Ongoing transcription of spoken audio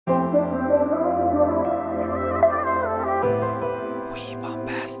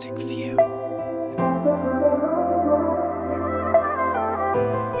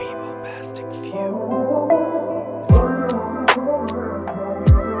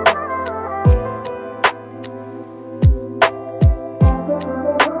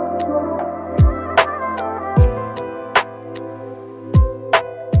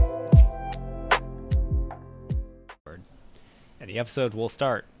episode will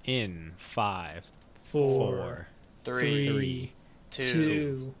start in 5, 4, 3,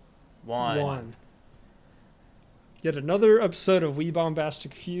 2, 1. 1. Yet another episode of We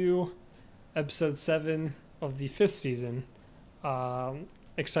Bombastic Few, episode 7 of the 5th season.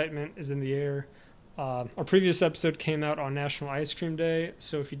 Excitement is in the air. Our previous episode came out on National Ice Cream Day,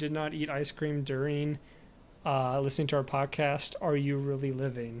 so if you did not eat ice cream during listening to our podcast, are you really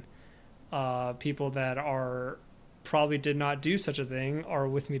living? People that are probably did not do such a thing are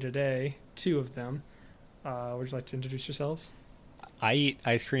with me today, 2 of them. Would you like to introduce yourselves? I eat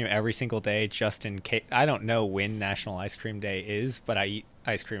ice cream every single day just in case. I don't know when National Ice Cream Day is, but I eat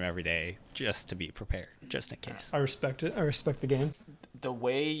ice cream every day just to be prepared, just in case. I respect it. I respect the game. The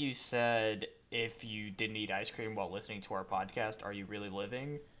way you said if you didn't eat ice cream while listening to our podcast, are you really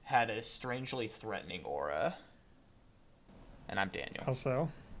living, had a strangely threatening aura. And I'm Daniel. Also,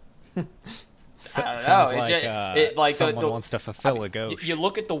 I don't Sounds know. like someone wants to fulfill a ghost. You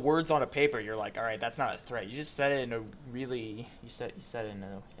look at the words on a paper, you're like, all right, that's not a threat. You just said it in a really, you said it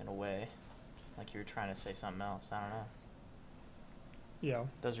in a way, like you were trying to say something else. I don't know. yeah.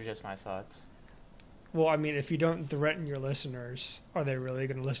 Those are just my thoughts. Well, I mean, if you don't threaten your listeners, are they really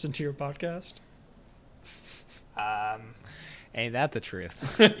going to listen to your podcast? Ain't that the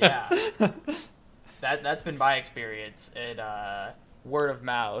truth? Yeah. That's been my experience in word of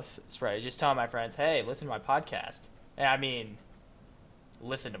mouth. That's right. Just tell my friends, hey, listen to my podcast. And I mean,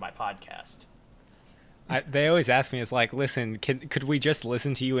 listen to my podcast. They always ask me, it's like, listen, could we just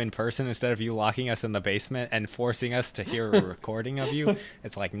listen to you in person instead of you locking us in the basement and forcing us to hear a recording of you?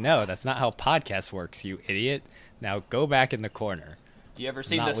 It's like, no, that's not how podcast works, you idiot. Now go back in the corner. You ever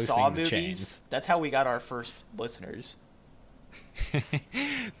seen Not the Saw loosening the movies? chains. That's how we got our first listeners.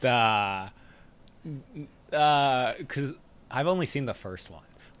 Because I've only seen the first one,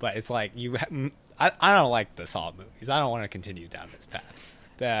 but it's like I don't like the Saw movies. I don't want to continue down this path.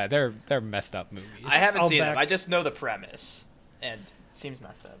 They're messed up movies. I haven't I'll seen them. back- I just know the premise, and it seems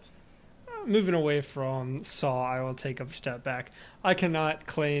messed up. Moving away from Saw, I will take a step back. I cannot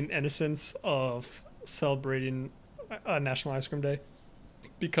claim innocence of celebrating National Ice Cream Day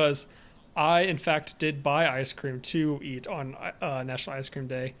because I, in fact, did buy ice cream to eat on National Ice Cream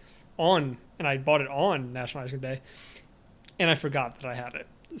Day, and I bought it on National Ice Cream Day, and I forgot that I had it.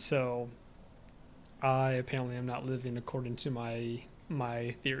 So I apparently am not living according to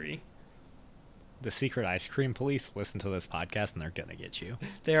my theory. The secret ice cream police listen to this podcast and they're gonna get you.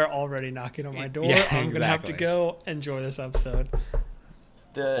 They are already knocking on my door. Yeah, I'm going to have to exactly. go enjoy this episode.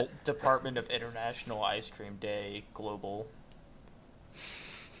 The Department of International Ice Cream Day Global.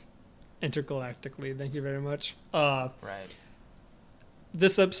 Intergalactically. Thank you very much. Right.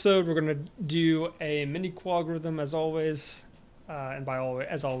 This episode, we're going to do a mini qualgorithm as always. And by always,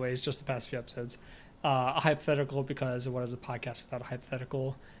 as always, just the past few episodes. A hypothetical, because what is a podcast without a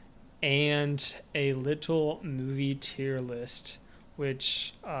hypothetical? And a little movie tier list,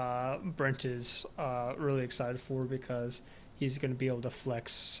 which Brent is really excited for because he's going to be able to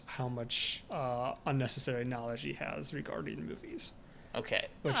flex how much unnecessary knowledge he has regarding movies. Okay.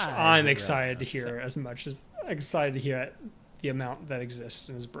 Which Ah, I'm is it excited to really hear as much as excited to hear the amount that exists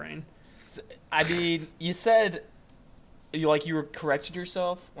in his brain. I mean, you were corrected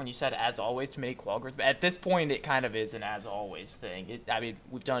yourself when you said as always to make Qualgorithm. At this point, it kind of is an as always thing.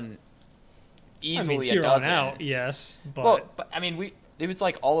 We've done easily here a dozen. on out, yes, but Well, but I mean, it was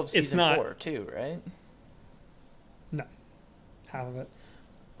like all of season not- 4 too, right? no, half of it.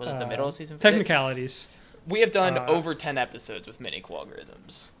 Was it the middle of season 4? Technicalities. We have done uh, over 10 episodes with mini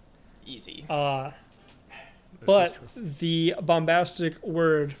Qualgorithms. Easy. This But is true. the bombastic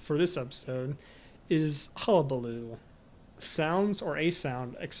word for this episode is hullabaloo. Sounds or a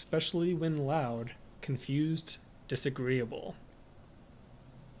sound, especially when loud, confused, disagreeable.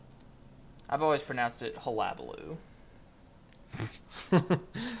 I've always pronounced it halabaloo.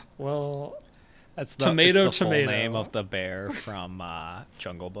 Well, That's tomato, it's the full tomato. name of the bear from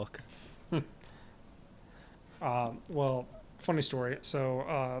Jungle Book. well, funny story.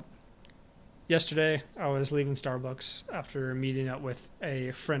 So, yesterday I was leaving Starbucks after meeting up with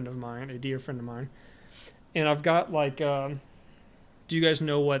a friend of mine, a dear friend of mine, and I've got like, do you guys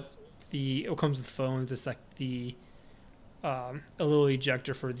know what comes with phones? It's like a little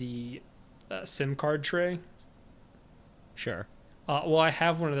ejector for the SIM card tray. Sure. Well, I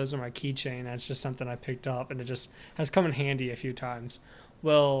have one of those on my keychain, and it's just something I picked up, and it just has come in handy a few times.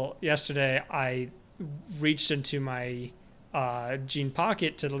 Well, yesterday I reached into my jean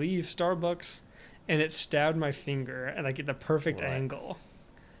pocket to leave Starbucks, and it stabbed my finger at like at the perfect What? angle.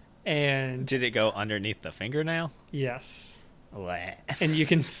 And Did it go underneath the fingernail? yes, Bleh. and you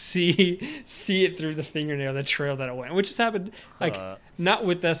can see it through the fingernail, the trail that it went, which has happened like not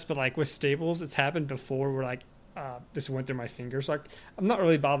with us, but like with staples. It's happened before where like this went through my fingers. Like I'm not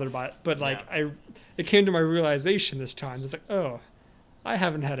really bothered by it, but like it came to my realization this time. It's like, oh, I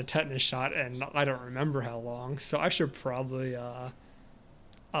haven't had a tetanus shot and I don't remember how long, so I should probably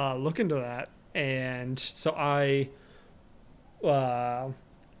look into that. And so I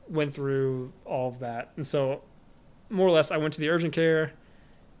went through all of that, and so more or less I went to the urgent care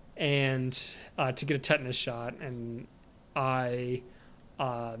and to get a tetanus shot, and I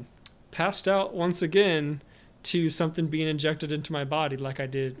passed out once again to something being injected into my body, like I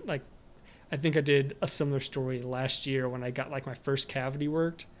did. Like I think I did a similar story last year when I got like my first cavity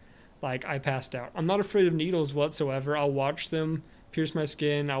worked. Like I passed out. I'm not afraid of needles whatsoever. I'll watch them pierce my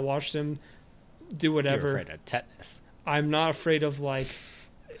skin. I'll watch them do whatever. You're afraid of tetanus. I'm not afraid of like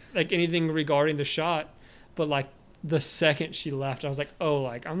anything regarding the shot, but like the second she left, I was like, oh,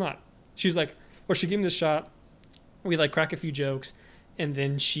 like I'm not. She was like, well, she gave me the shot. We like crack a few jokes, and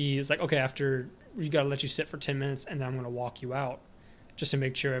then she's like, okay, after we gotta let you sit for 10 minutes, and then I'm gonna walk you out just to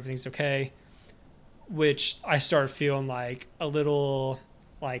make sure everything's okay. Which I started feeling like a little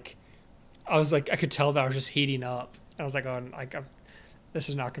like I was like I could tell that I was just heating up. I was like, oh, like this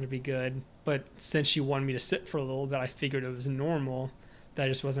is not going to be good. But since she wanted me to sit for a little bit, I figured it was normal, that I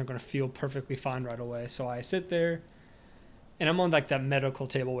just wasn't going to feel perfectly fine right away. So I sit there, and I'm on like that medical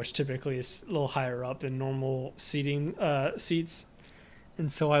table, which typically is a little higher up than normal seating seats.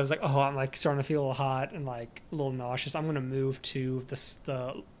 And so I was like, oh, I'm like starting to feel a little hot and like a little nauseous. I'm going to move to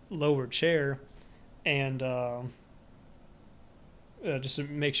the lower chair and just to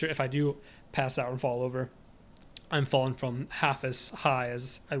make sure if I do pass out and fall over, I'm falling from half as high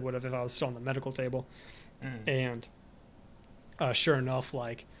as I would have if I was still on the medical table. And sure enough,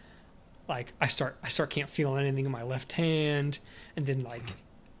 like I start can't feel anything in my left hand, and then like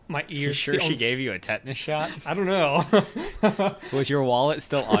my ears. You sure she gave you a tetanus shot? I don't know. Was your wallet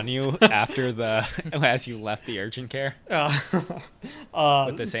still on you after as you left the urgent care?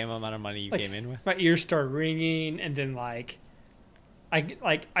 With the same amount of money you came in with? My ears started ringing, and then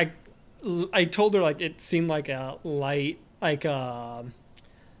I told her like it seemed like a light, like a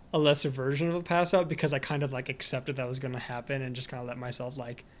lesser version of a pass out, because I kind of like accepted that was going to happen and just kind of let myself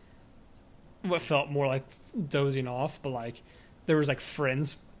like what felt more like dozing off. But like there was like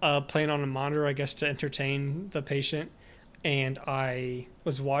friends playing on a monitor, I guess, to entertain the patient, and I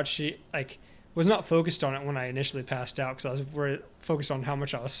was watching, like was not focused on it when I initially passed out because I was focused on how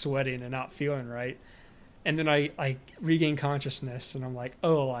much I was sweating and not feeling right. And then I regained consciousness, and I'm like,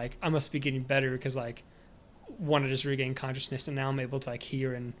 oh, like I must be getting better because like one, I just regained consciousness, and now I'm able to like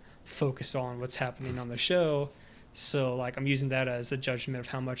hear and focus on what's happening on the show. So like I'm using that as a judgment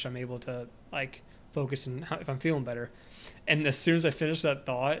of how much I'm able to like focus and if I'm feeling better. And as soon as I finished that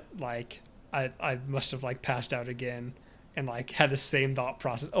thought, like I must have like passed out again and like had the same thought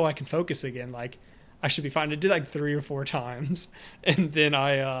process. Oh, I can focus again. Like I should be fine. I did like 3 or 4 times, and then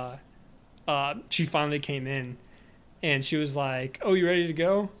she finally came in, and she was like, "Oh, you ready to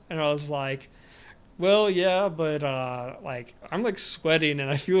go?" And I was like, "Well, yeah, but like I'm like sweating and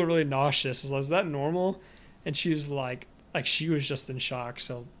I feel really nauseous. Is that normal?" And she was like she was just in shock.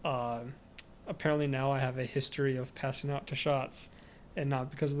 So apparently now I have a history of passing out to shots, and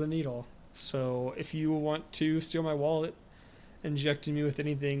not because of the needle. So if you want to steal my wallet, injecting me with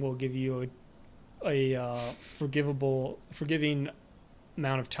anything will give you a forgiving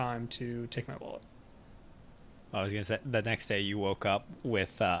amount of time to take my wallet. I was gonna say the next day you woke up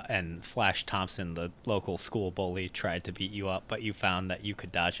with and Flash Thompson, the local school bully, tried to beat you up, but you found that you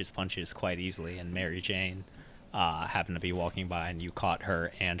could dodge his punches quite easily, and Mary Jane happened to be walking by, and you caught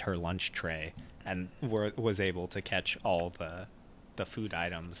her and her lunch tray and was able to catch all the food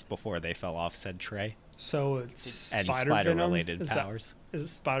items before they fell off said tray. So it's and spider venom related powers.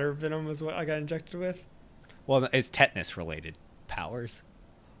 Is spider venom is what I got injected with? Well, it's tetanus related powers.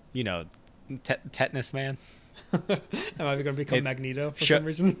 You know, tetanus man. Am I going to become Magneto for some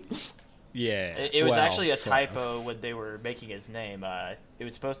reason? Yeah. It was actually a typo when they were making his name. It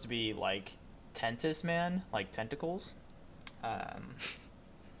was supposed to be like Tentus man, like tentacles. And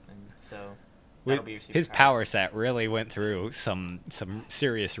so that'll be your his power set really went through some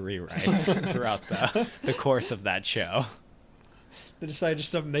serious rewrites throughout the course of that show. They decided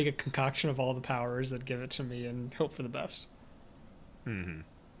just to make a concoction of all the powers and give it to me and hope for the best. Mm-hmm.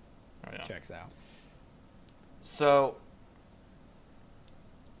 Oh, yeah. Checks out. So,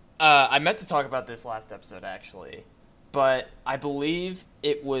 I meant to talk about this last episode, actually, but I believe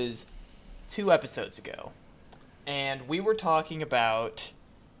it was 2 episodes ago, and we were talking about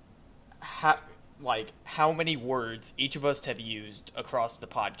like how many words each of us have used across the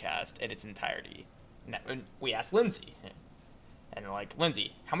podcast in its entirety. And we asked Lindsay, and like,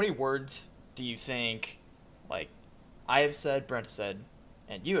 Lindsay, how many words do you think, like, I have said, Brent said,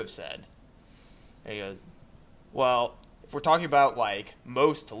 and you have said? And he goes, well, if we're talking about like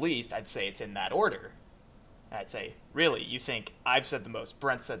most to least, I'd say it's in that order. And I'd say, really, you think I've said the most,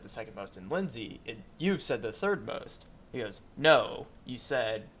 Brent said the second most, and Lindsay, and you've said the third most? He goes, no, you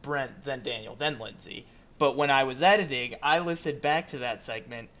said Brent, then Daniel, then Lindsay. But when I was editing, I listened back to that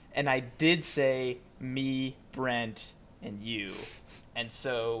segment, and I did say me, Brent, and you. And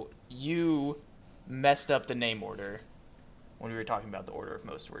so you messed up the name order when we were talking about the order of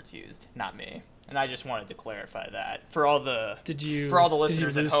most words used, not me. And I just wanted to clarify that for all the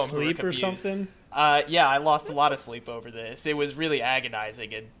listeners at home who were confused. Or something? Yeah, I lost a lot of sleep over this. It was really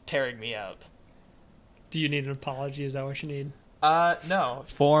agonizing and tearing me up. Do you need an apology? Is that what you need? No.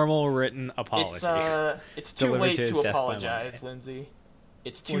 Formal written apology. It's too late to apologize, Lindsay.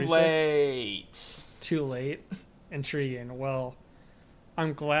 It's too late. Too late? Intriguing. Well,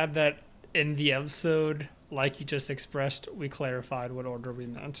 I'm glad that in the episode, like you just expressed, we clarified what order we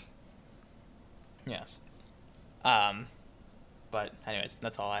meant. Yes. But anyways,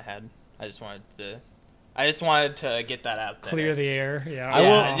 that's all I had. I just wanted to get that out there. Clear the air. Yeah. I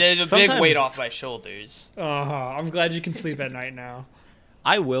will. A big weight off my shoulders. I'm glad you can sleep at night now.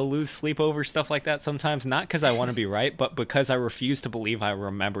 I will lose sleep over stuff like that sometimes, not because I want to be right, but because I refuse to believe I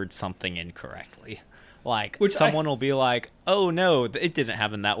remembered something incorrectly. Like, someone will be like, oh no, it didn't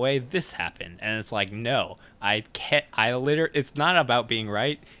happen that way, this happened. And it's like, no, it's not about being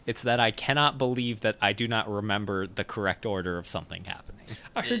right, it's that I cannot believe that I do not remember the correct order of something happening.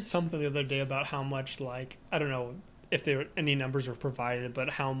 I heard something the other day about how much, like, I don't know if any numbers were provided,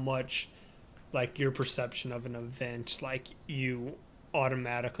 but how much, like, your perception of an event, like, you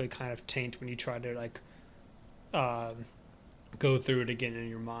automatically kind of taint when you try to, like, go through it again in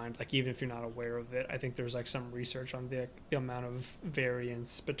your mind, like even if you're not aware of it. I think there's like some research on the amount of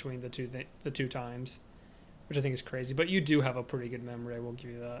variance between the two times, which I think is crazy. But you do have a pretty good memory, I will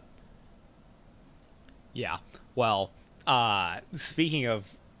give you that. Yeah. Well, speaking of,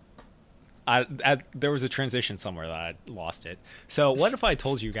 there was a transition somewhere that I lost it. So what if I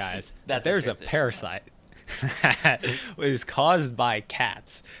told you guys that there's a parasite that is caused by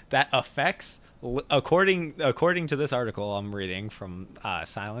cats that affects, according to this article I'm reading from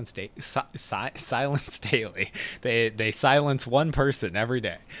Silence Daily, they silence one person every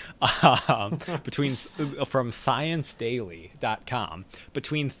day. From ScienceDaily.com,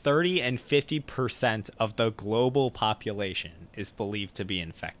 between 30 and 50% of the global population is believed to be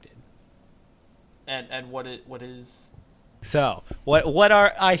infected. And what is? So what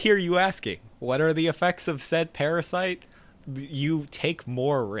are, I hear you asking, what are the effects of said parasite? You take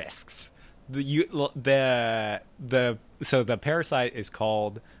more risks. So the parasite is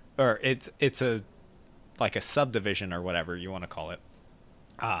called, or it's a like a subdivision or whatever you want to call it.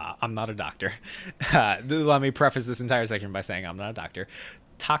 I'm not a doctor. Let me preface this entire section by saying I'm not a doctor.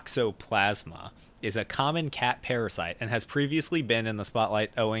 Toxoplasma is a common cat parasite and has previously been in the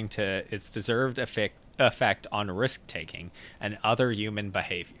spotlight owing to its deserved effect on risk taking and other human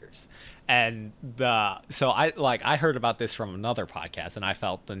behaviors. And I heard about this from another podcast, and I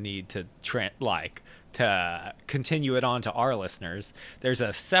felt the need to continue it on to our listeners. There's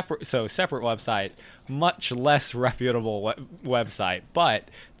a separate website, much less reputable website, but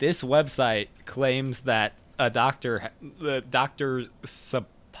this website claims that Dr.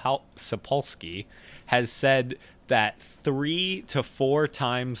 Sapolsky has said that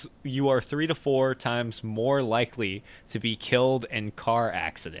you are 3 to 4 times more likely to be killed in car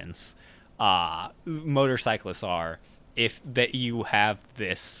accidents. Motorcyclists are, if that you have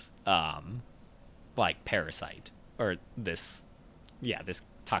this like parasite or this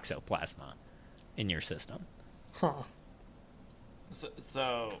toxoplasma in your system. Huh.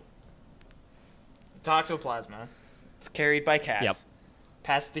 So toxoplasma, it's carried by cats. Yep.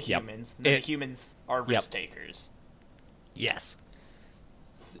 Passes to humans. Then the humans are risk takers. Yes.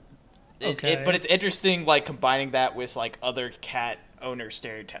 Okay. But it's interesting, like, combining that with like other cat owner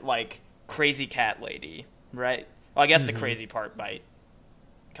stereotype, like crazy cat lady, right? Well, I guess the crazy part might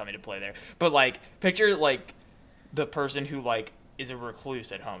come into play there. But like, picture like the person who like is a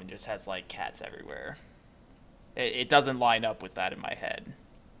recluse at home and just has like cats everywhere. It doesn't line up with that in my head.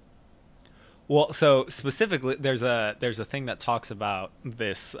 Well, so specifically, there's a thing that talks about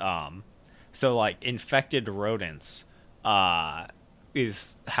this. So like infected rodents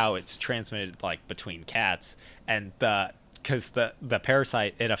is how it's transmitted, like between cats, and because the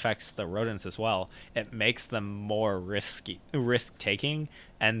parasite, it affects the rodents as well. It makes them more risk taking,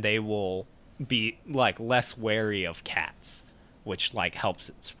 and they will be like less wary of cats, which like helps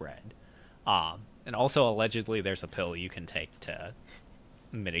it spread. And also allegedly there's a pill you can take to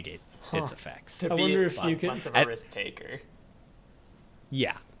mitigate its effects. To I be wonder if you could- less of a risk taker.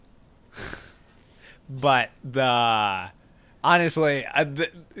 Yeah. But honestly,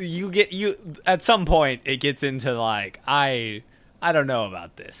 you at some point it gets into like I don't know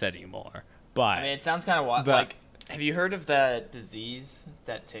about this anymore. But I mean, it sounds kind of wild. Like, have you heard of that disease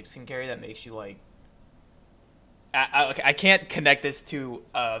that ticks can carry that makes you like? I can't connect this to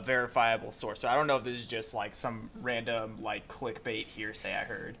a verifiable source, so I don't know if this is just like some random like clickbait hearsay I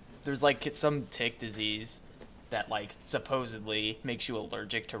heard. There's like some tick disease that like supposedly makes you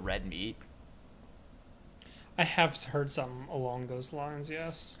allergic to red meat. I have heard something along those lines.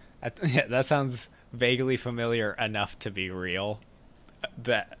 Yes. Yeah, that sounds vaguely familiar enough to be real.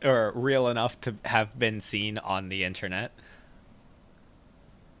 Or real enough to have been seen on the internet.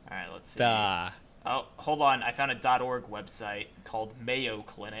 All right, let's see. Oh, hold on. I found a .org website called Mayo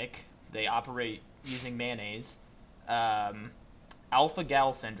Clinic. They operate using mayonnaise.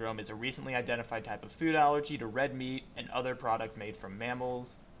 Alpha-gal syndrome is a recently identified type of food allergy to red meat and other products made from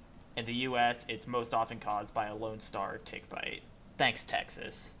mammals. In the U.S., it's most often caused by a Lone Star tick bite. Thanks,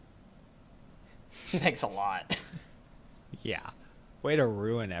 Texas. Thanks a lot. Yeah. Way to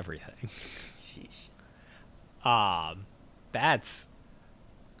ruin everything. Sheesh.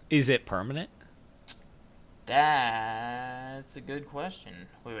 Is it permanent? That's a good question.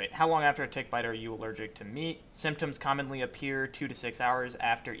 Wait. How long after a tick bite are you allergic to meat? Symptoms commonly appear 2 to 6 hours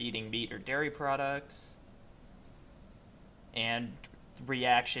after eating meat or dairy products. And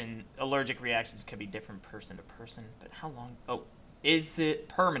allergic reactions can be different person to person. But how long? Oh, is it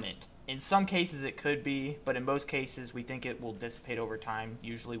permanent? In some cases it could be, but in most cases we think it will dissipate over time,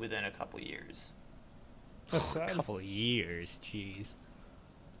 usually within a couple years. That's A sad. couple of years, jeez.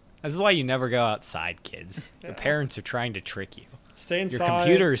 This is why you never go outside, kids. Your Yeah. parents are trying to trick you. Stay inside. Your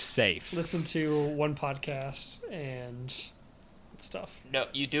computer is safe. Listen to one podcast and stuff. No,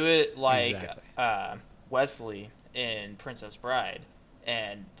 you do it like Exactly. Wesley in Princess Bride,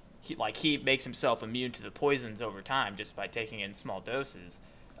 and he makes himself immune to the poisons over time just by taking in small doses.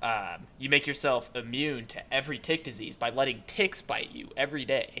 You make yourself immune to every tick disease by letting ticks bite you every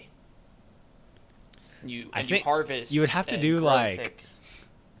day. You harvest. you would have to and do, grow like, ticks.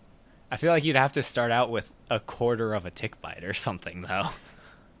 I feel like you'd have to start out with a quarter of a tick bite or something, though.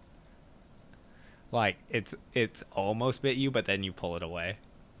 Like it's almost bit you, but then you pull it away,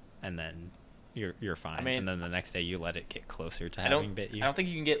 and then you're fine. I mean, and then the next day you let it get closer to having bit you. I don't think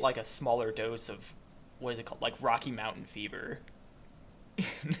you can get like a smaller dose of what is it called, like Rocky Mountain fever,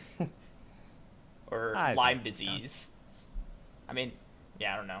 or I Lyme think disease. I mean,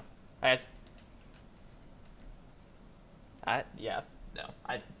 yeah, I don't know.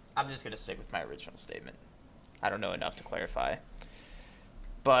 I'm just gonna stick with my original statement. I don't know enough to clarify.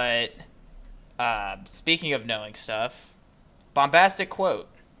 But speaking of knowing stuff, bombastic quote.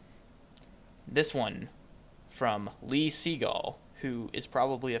 This one from Lee Seagull, who is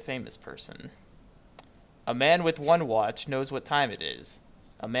probably a famous person. A man with one watch knows what time it is.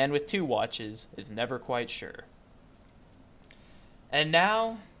 A man with two watches is never quite sure. And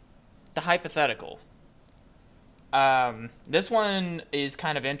now, the hypothetical. This one is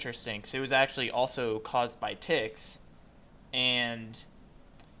kind of interesting because it was actually also caused by ticks. And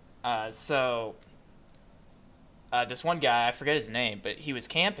this one guy, I forget his name, but he was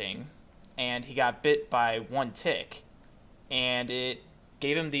camping and he got bit by one tick, and it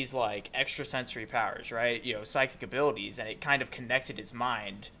gave him these like extrasensory powers, right? You know, psychic abilities, and it kind of connected his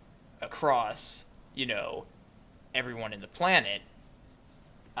mind across, you know, everyone in the planet.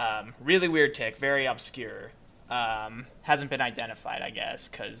 Really weird tick, very obscure. Hasn't been identified, I guess,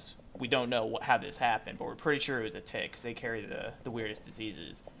 because we don't know how this happened, but we're pretty sure it was a tick because they carry the weirdest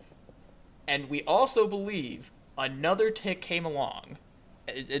diseases. And we also believe another tick came along.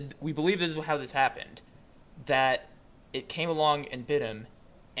 We believe this is how this happened, that it came along and bit him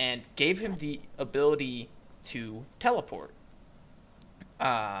and gave him the ability to teleport.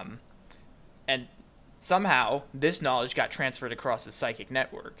 And somehow this knowledge got transferred across the psychic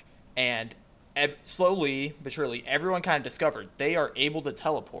network, and slowly but surely everyone kind of discovered they are able to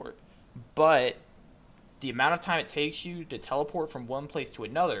teleport, but the amount of time it takes you to teleport from one place to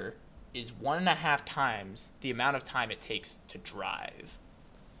another is 1.5 times the amount of time it takes to drive.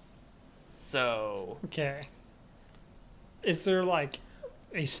 So Okay. Is there like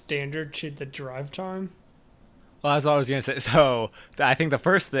a standard to the drive time? Well, that's what I was going to say. So I think the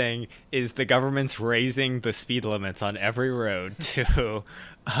first thing is the government's raising the speed limits on every road to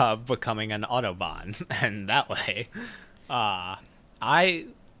becoming an autobahn. And that way, I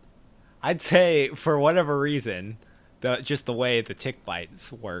I'd say for whatever reason, just the way the tick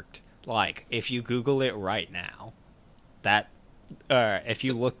bites worked, like if you Google it right now, that if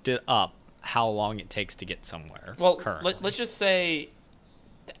you looked it up, how long it takes to get somewhere. Well, currently. let's just say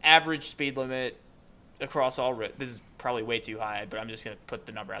the average speed limit across all roads. This is probably way too high, but I'm just gonna put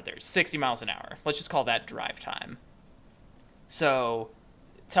the number out there. 60 miles an hour. Let's just call that drive time. So,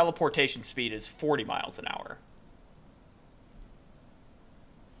 teleportation speed is 40 miles an hour.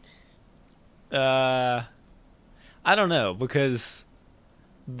 I don't know, because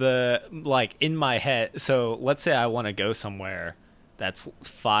in my head, so let's say I want to go somewhere that's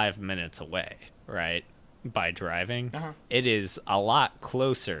 5 minutes away, right? By driving, It is a lot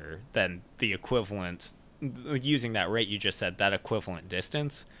closer than the equivalent, using that rate you just said, that equivalent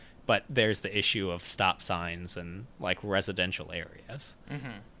distance. But there's the issue of stop signs and like residential areas,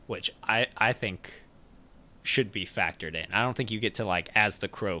 which I think should be factored in. I don't think you get to like as the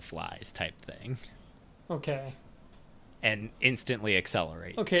crow flies type thing. Okay. And instantly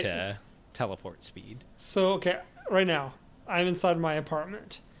accelerate to teleport speed. So, okay, right now, I'm inside my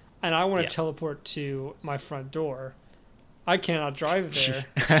apartment, and I want to Yes. teleport to my front door. I cannot drive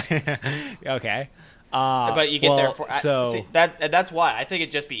there. Okay. But you get there for so that's why I think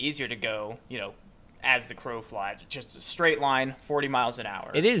it'd just be easier to go, as the crow flies, just a straight line, 40 miles an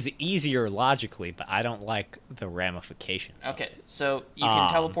hour. it is easier logically, but I don't like the ramifications. of Okay, it. so you can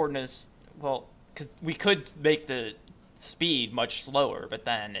teleport in this, well, because we could make the speed much slower, but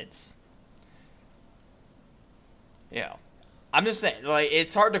then it's, I'm just saying, like,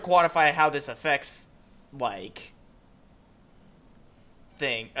 it's hard to quantify how this affects, like,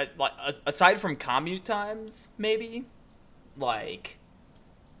 aside from commute times, maybe, like,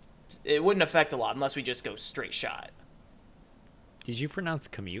 it wouldn't affect a lot unless we just go straight shot. Did you pronounce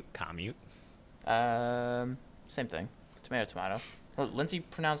commute? Same thing. Tomato, tomato. Well, Lindsay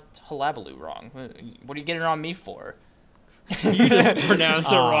pronounced hullabaloo wrong. What are you getting on me for? You just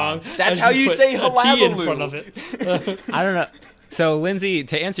pronounce it wrong. That's as how you put say a T hullabaloo. in front of it. I don't know. So, Lindsay,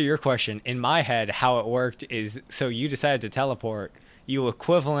 to answer your question, in my head, how it worked is, so you decided to teleport. You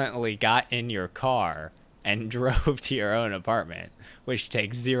equivalently got in your car and drove to your own apartment, which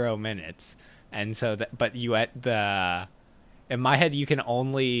takes 0 minutes. And so, but in my head, you can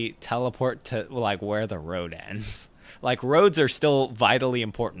only teleport to like where the road ends. Like, roads are still vitally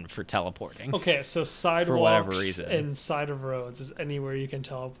important for teleporting. Okay, so sidewalks for whatever reason. and side of roads is anywhere you can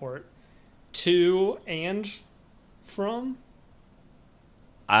teleport to and from?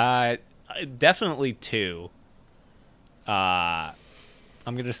 Definitely to. I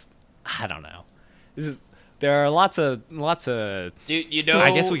don't know. There are lots of. Dude,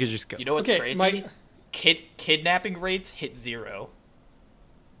 I guess we could just go. You know what's Okay, crazy? Kidnapping rates hit 0.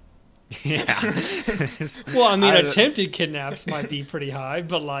 Yeah. Well, I mean, I don't- attempted kidnaps might be pretty high,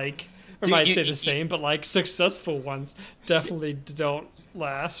 but like, or Dude, might you- say the you- same, but like successful ones definitely don't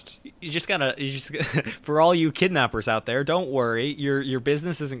last. You just for all you kidnappers out there, don't worry. Your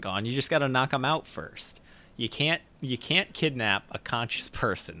business isn't gone. You just gotta knock them out first. You can't kidnap a conscious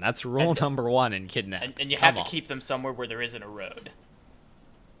person. That's rule number 1 in kidnapping. And you have to keep them somewhere where there isn't a road.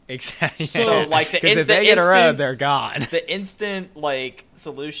 Exactly. So, like, because if they get a road, they're gone. The instant, like,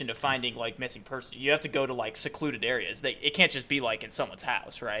 solution to finding, like, missing person, you have to go to, like, secluded areas. It can't just be, like, in someone's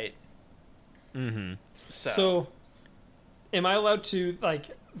house, right? Mm-hmm. So Am I allowed to like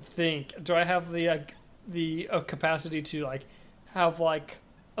think? Do I have the capacity to like have like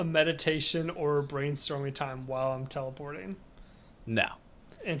a meditation or brainstorming time while I'm teleporting? No.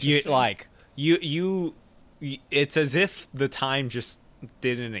 Interesting. You it's as if the time just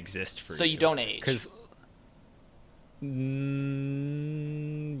didn't exist for you. So you don't age. Because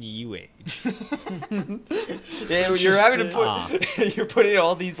you age. Yeah, you're having to put you're putting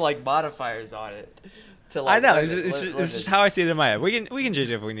all these like modifiers on it. To, like, I know. limit- It's limit- just how I see it in my head. We can change it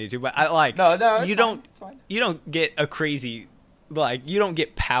if we need to, but I like No, it's you fine, don't it's fine. you don't get a crazy you don't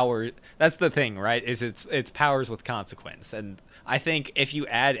get power. That's the thing, right? Is it's powers with consequence. And I think if you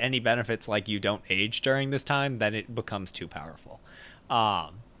add any benefits like you don't age during this time, then it becomes too powerful.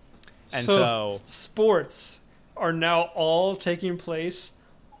 And so sports are now all taking place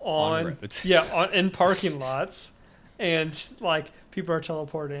on roads. in parking lots, and like people are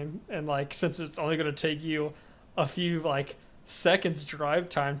teleporting, and like since it's only going to take you a few like seconds drive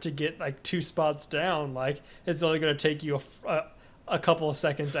time to get like 2 spots down, like it's only going to take you a couple of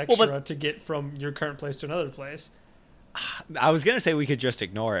seconds extra to get from your current place to another place. I was gonna say we could just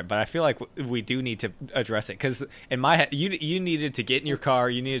ignore it, but I feel like we do need to address it because in my head, you needed to get in your car,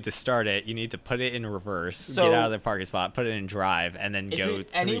 you needed to start it, you need to put it in reverse, get out of the parking spot, put it in drive, and then Is go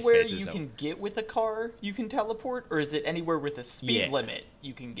it 3 anywhere spaces you over. can get with a car you can teleport, or is it anywhere with a speed Yeah. limit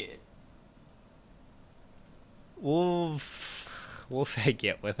you can get? we'll say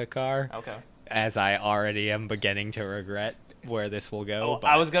get with a car, Okay. as I already am beginning to regret where this will go. Oh, but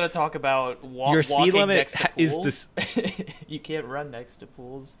I was gonna talk about your speed walking limit next to is pools. this. You can't run next to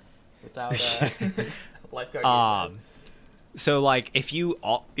pools without lifeguard. So like if you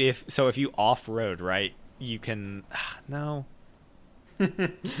off road, right, you can no,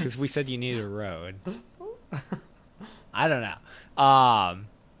 because we said you needed a road. I don't know.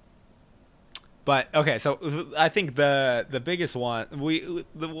 But okay, so I think the biggest one,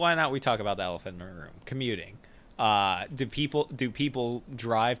 why not we talk about the elephant in the room, commuting. Do people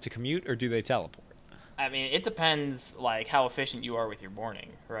drive to commute, or do they teleport? I mean, it depends, like, how efficient you are with your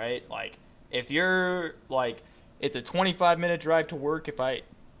morning, right? Like, if you're, like, it's a 25-minute drive to work. If I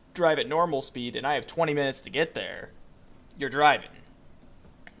drive at normal speed and I have 20 minutes to get there, you're driving.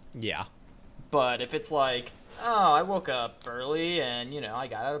 Yeah. But if it's like, oh, I woke up early and, I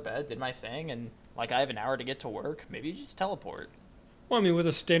got out of bed, did my thing, and, like, I have an hour to get to work, maybe you just teleport. Well, I mean, with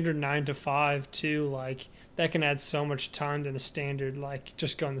a standard 9 to 5 too, like that can add so much time than a standard like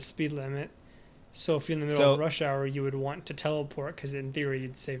just going the speed limit. So if you're in the middle of rush hour, you would want to teleport because in theory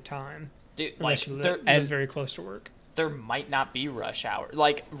you'd save time. Dude, unless like, you live very close to work. There might not be rush hour.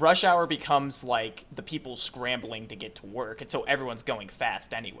 Like, rush hour becomes like the people scrambling to get to work, and so everyone's going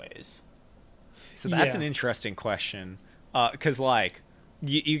fast anyways. So that's an interesting question, because like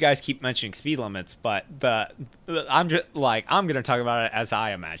you guys keep mentioning speed limits, but I'm gonna talk about it as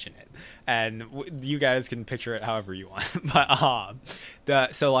I imagine it, and you guys can picture it however you want.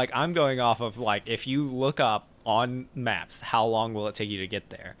 But so like I'm going off of like if you look up on maps how long will it take you to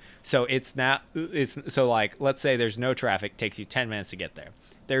get there. So so like let's say there's no traffic, takes you 10 minutes to get there.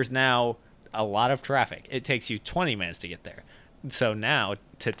 There's now a lot of traffic, it takes you 20 minutes to get there. So now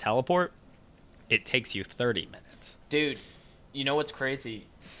to teleport, it takes you 30 minutes. Dude, you know what's crazy?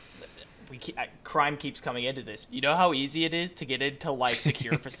 Crime keeps coming into this. You know how easy it is to get into like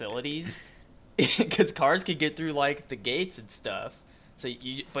secure facilities, because cars can get through like the gates and stuff. So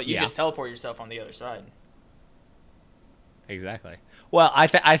you just teleport yourself on the other side. Exactly. Well, I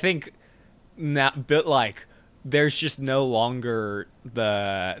think now, but like there's just no longer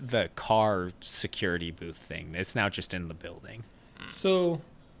the car security booth thing. It's now just in the building. So,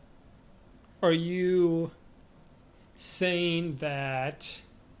 are you saying that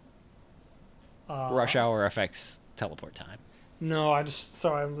rush hour affects teleport time? No,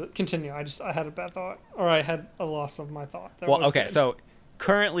 continue. I had a bad thought, or I had a loss of my thought. Okay, so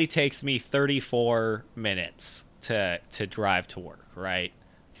currently takes me 34 minutes to drive to work, right?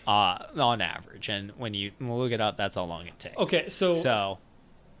 On average, and when you look it up, that's how long it takes. Okay, so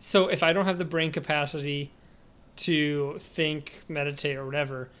if I don't have the brain capacity to think, meditate, or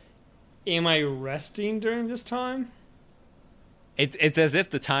whatever, am I resting during this time? It's as if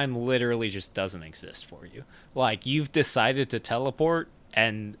the time literally just doesn't exist for you. Like you've decided to teleport,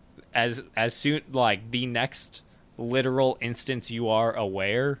 and as soon like the next literal instance you are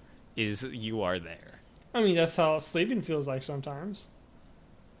aware is you are there. I mean, that's how sleeping feels like sometimes.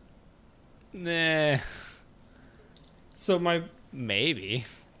 Nah. So maybe.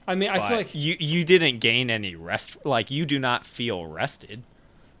 I mean, I feel like you didn't gain any rest. Like you do not feel rested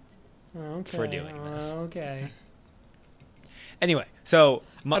for doing this. Okay. Anyway, so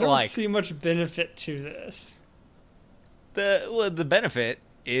I don't see much benefit to this. The benefit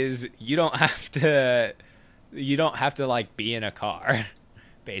is you don't have to like be in a car,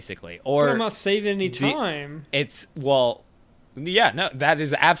 basically. Or but I'm not saving any time. That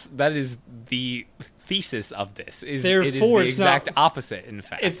is the thesis of this. It is the exact opposite, in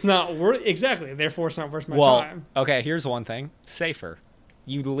fact. It's not worth exactly. Therefore, it's not worth my time. Okay, here's one thing: safer.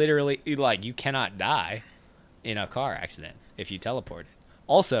 You literally you cannot die in a car accident if you teleport it.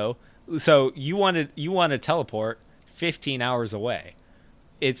 Also, so you want to teleport 15 hours away.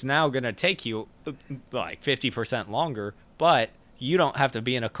 It's now going to take you like 50% longer, but you don't have to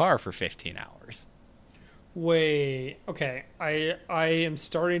be in a car for 15 hours. Wait, okay. I am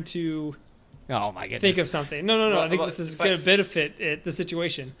starting to oh my goodness. think of something. No. I think this is going to benefit the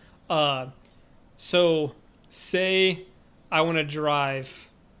situation. So say I want to drive.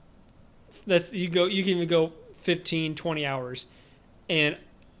 You can even go 15, 20 hours. And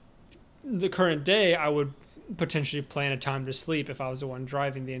the current day, I would potentially plan a time to sleep if I was the one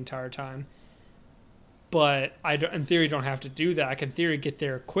driving the entire time. But I, in theory, don't have to do that. I can, in theory, get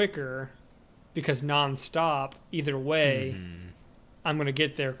there quicker because nonstop, either way, I'm going to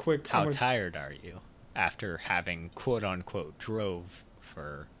get there quick. How tired are you after having, quote-unquote, drove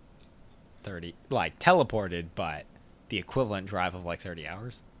for 30, like, teleported, but the equivalent drive of, like, 30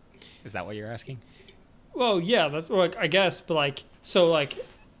 hours? Is that what you're asking? Well, yeah, that's like I guess, but like so like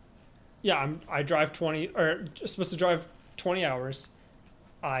yeah, I drive 20 or supposed to drive 20 hours.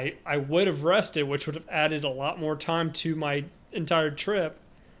 I would have rested, which would have added a lot more time to my entire trip,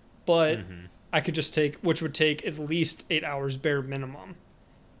 but Mm-hmm. I could just take, which would take at least 8 hours bare minimum.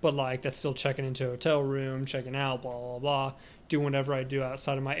 But like that's still checking into a hotel room, checking out, blah blah blah, doing whatever I do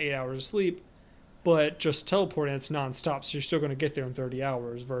outside of my 8 hours of sleep. But just teleporting, it's nonstop, so you're still going to get there in 30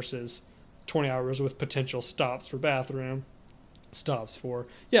 hours versus 20 hours with potential stops for bathroom, stops for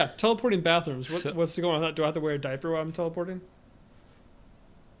teleporting bathrooms. What's going on with that? Do I have to wear a diaper while I'm teleporting?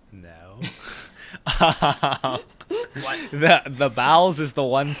 No. The bowels is the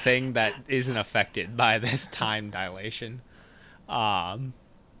one thing that isn't affected by this time dilation.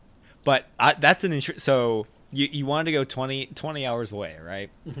 But that's an so you wanted to go 20 hours away,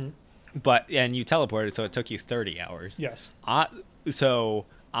 right? Mm-hmm. And you teleported, so it took you 30 hours. Yes. So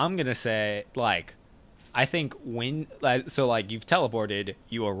I'm gonna say, like, I think when you've teleported,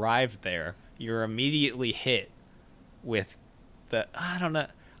 you arrived there, you're immediately hit with I don't know.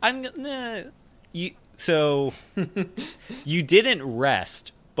 So you didn't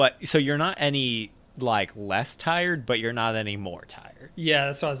rest, but so you're not any like less tired, but you're not any more tired. Yeah,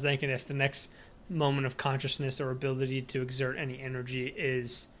 that's what I was thinking. If the next moment of consciousness or ability to exert any energy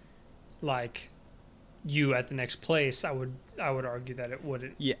is like you at the next place, I would argue that it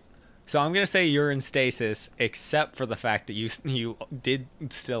wouldn't. Yeah. So I'm gonna say you're in stasis, except for the fact that you did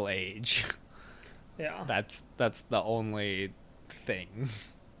still age. Yeah. That's the only thing.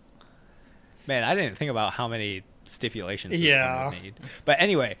 Man, I didn't think about how many stipulations this one would need. But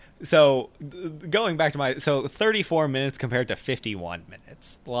anyway, so going back to 34 minutes compared to 51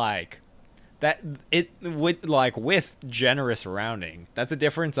 minutes. Like that it would like with generous rounding, that's a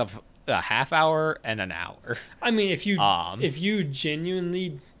difference of a half hour and an hour. I mean, if you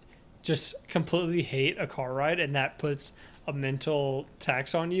genuinely just completely hate a car ride and that puts a mental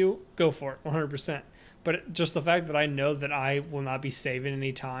tax on you, go for it 100%. But just the fact that I know that I will not be saving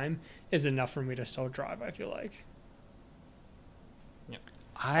any time is enough for me to still drive, I feel like. Yeah.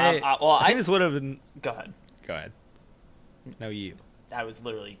 I think this would have been... Go ahead. Go ahead. No, you. I was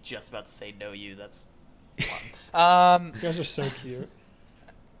literally just about to say no you. That's fun. You guys are so cute.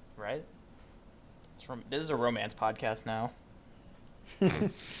 Right? This is a romance podcast now.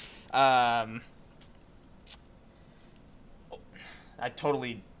 I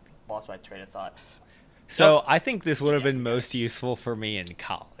totally lost my train of thought. So I think this would have been most useful for me in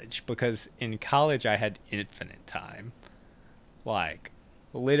college, because in college I had infinite time. Like,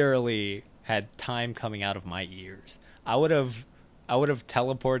 literally had time coming out of my ears. I would have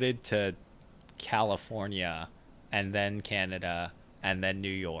teleported to California and then Canada and then New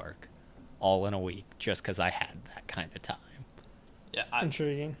York all in a week just because I had that kind of time. Yeah,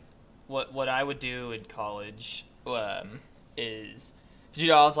 intriguing. What I would do in college is, because,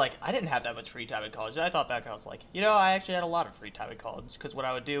 I was like, I didn't have that much free time in college. And I thought back, I was like, I actually had a lot of free time in college. Because what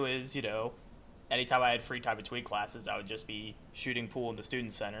I would do is, anytime I had free time between classes, I would just be shooting pool in the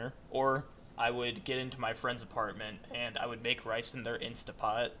student center. Or I would get into my friend's apartment and I would make rice in their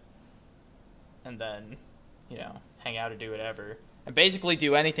Instapot. And then, hang out or do whatever. And basically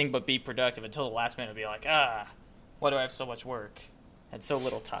do anything but be productive until the last minute and be like, why do I have so much work and so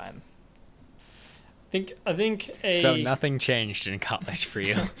little time? I think So nothing changed in college for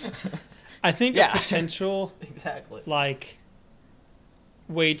you. I think a potential exactly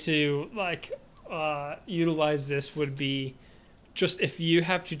way to utilize this would be just if you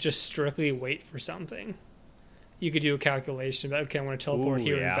have to just strictly wait for something, you could do a calculation about, okay, I want to teleport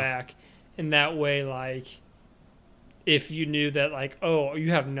here and back. And that way, if you knew that,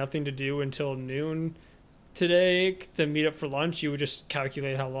 you have nothing to do until noon today to meet up for lunch, you would just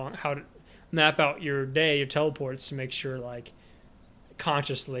calculate how to map out your day, your teleports, to make sure,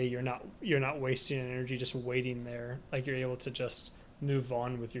 consciously you're not wasting energy just waiting there. You're able to just move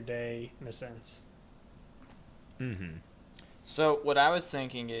on with your day in a sense. Mm-hmm. So what I was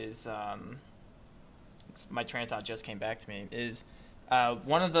thinking is, my train of thought just came back to me, is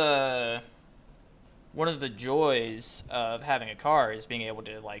one of the joys of having a car is being able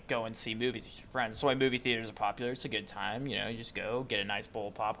to go and see movies with your friends. So why movie theaters are popular. It's a good time. You just go get a nice bowl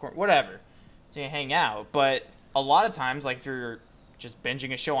of popcorn, whatever. So you hang out. But a lot of times, if you're just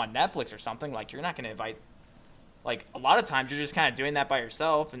binging a show on Netflix or something, you're not going to invite. A lot of times you're just kind of doing that by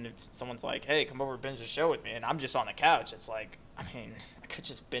yourself. And if someone's like, hey, come over and binge a show with me, and I'm just on the couch, it's I could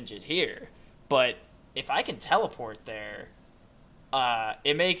just binge it here. But if I can teleport there,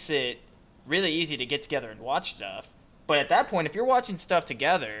 it makes it really easy to get together and watch stuff. But at that point, if you're watching stuff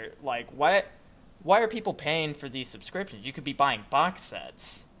together, why are people paying for these subscriptions? You could be buying box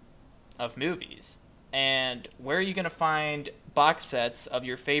sets of movies. And where are you going to find box sets of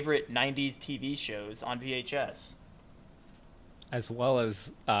your favorite 90s TV shows on VHS? As well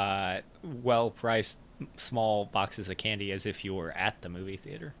as well-priced small boxes of candy as if you were at the movie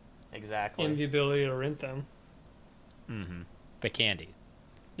theater. Exactly. And the ability to rent them. Mm-hmm. The candy.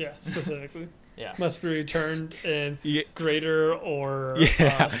 Yeah, specifically. Yeah. Must be returned in Yeah. greater or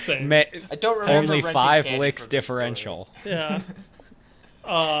same. I don't remember Only renting 5 candy licks from the store. differential. Yeah.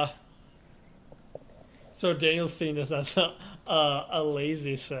 So Daniel's seen this as a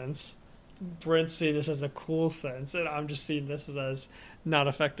lazy sense. Brent's seen this as a cool sense, and I'm just seeing this as not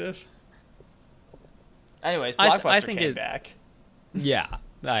effective. Anyways, I Blockbuster think came back. Yeah,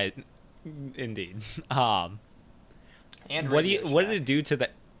 indeed. And What Radio did Shack. it do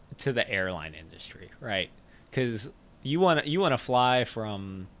to the airline industry, right? Because you want to fly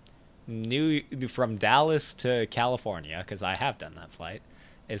from Dallas to California, because I have done that flight.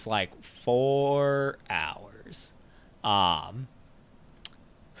 It's like 4 hours.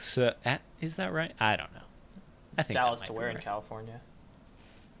 So is that right? I don't know. I think Dallas that to might where be in right. California?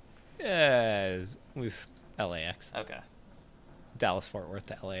 It was LAX. Okay. Dallas Fort Worth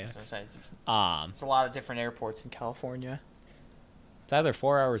to I was gonna LAX. say, Um, there's a lot of different airports in California. it's either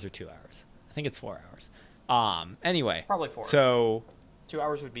 4 hours or 2 hours. I think it's 4 hours. Anyway, Probably 4. so 2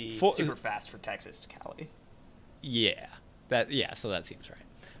 hours would be Four- super fast for Texas to Cali. so that seems right.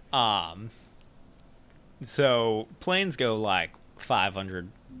 So planes go like 500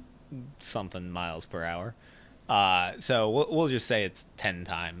 something miles per hour. So we'll just say it's 10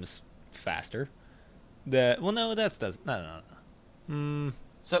 times faster. No, that's no.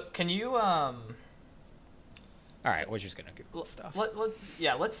 So can you All right, we're just gonna Google stuff.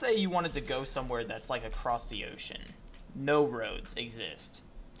 let's say you wanted to go somewhere that's like across the ocean. No roads exist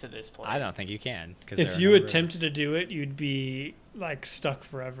to this place. I don't think you can. If you attempted to do it, you'd be like stuck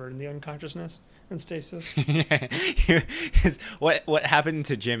forever in the unconsciousness and stasis. What happened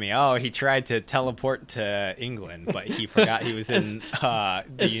to Jimmy? Oh, he tried to teleport to England, but he forgot he was in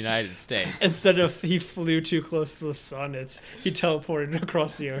the United States. Instead of he flew too close to the sun, he teleported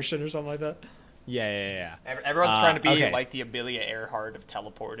across the ocean or something like that. Yeah. Everyone's trying to be okay. like the Amelia Earhart of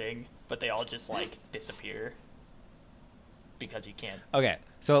teleporting, but they all just like disappear because you can't. Okay,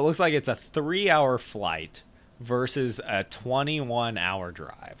 so it looks like it's a 3-hour flight versus a 21-hour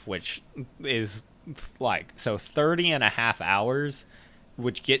drive, which is like, so 30 and a half hours,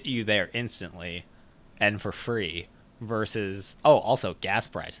 which get you there instantly and for free, versus, also gas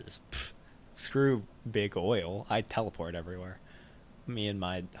prices. Pfft, screw big oil. I teleport everywhere. Me and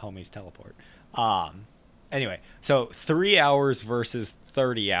my homies teleport. Anyway, so 3 hours versus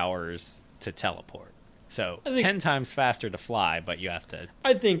 30 hours to teleport. So 10 times faster to fly, but you have to.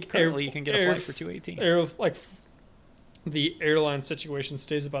 I think Currently, you can get a flight for $218. The airline situation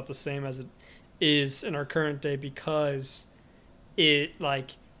stays about the same as it is in our current day because it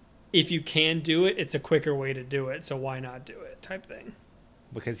if you can do it, it's a quicker way to do it. So why not do it? Type thing.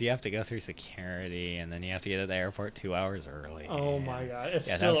 Because you have to go through security, and then you have to get to the airport 2 hours early. Oh my god, it's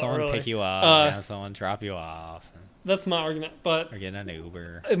You have to still have someone early. pick you up, and have someone drop you off, That's my argument, but or get an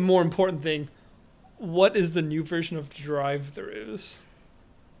Uber. a more important thing. What is the new version of drive-thrus?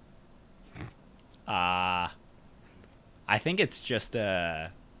 I think it's just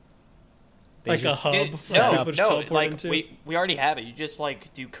a. they Like just- a hub? Dude, that people just teleport like into? we already have it. You just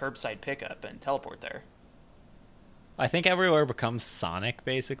like do curbside pickup and teleport there. I think everywhere becomes Sonic,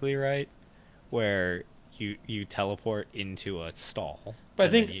 basically, right? Where you teleport into a stall.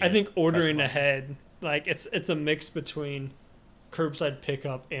 But and then I you think just press ordering a button. ahead, like it's a mix between curbside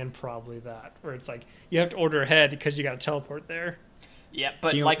pickup and probably that, where it's like you have to order ahead because you got to teleport there. Yeah, but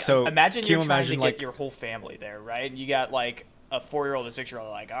Can you- like so, imagine can you're you trying imagine, to like- get your whole family there, right? And you got like a 4-year-old, a 6-year-old,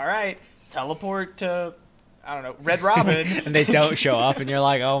 like, all right, teleport to, I don't know, Red Robin. And they don't show up, and you're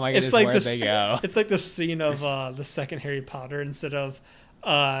like, oh my goodness, It's like where'd they go? It's like the scene of the second Harry Potter. Instead of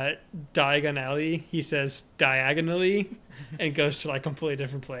Diagon Alley, he says diagonally, and goes to like a completely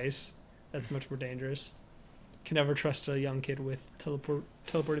different place. That's much more dangerous. Can never trust a young kid with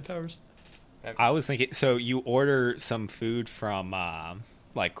teleported powers. I was thinking, so you order some food from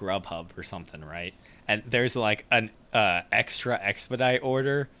like Grubhub or something, right? And there's like an extra expedite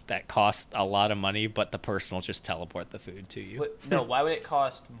order that costs a lot of money, but the person will just teleport the food to you. No, why would it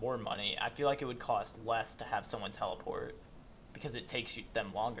cost more money? I feel like it would cost less to have someone teleport because it takes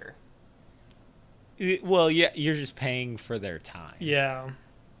them longer. Well, yeah, you're just paying for their time. Yeah.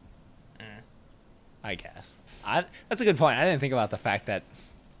 I guess. That's a good point. I didn't think about the fact that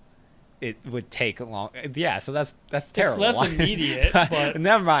it would take long. Yeah, so that's terrible. It's less immediate, but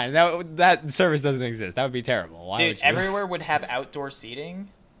never mind. That service doesn't exist. That would be terrible. Why Dude, would you? everywhere would have outdoor seating.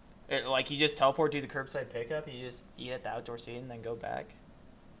 Like, you just teleport to the curbside pickup, and you just eat at the outdoor seat and then go back.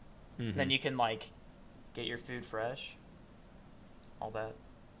 Mm-hmm. Then you can, like, get your food fresh. All that.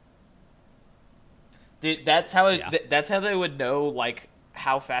 Dude, that's how that's how they would know, like,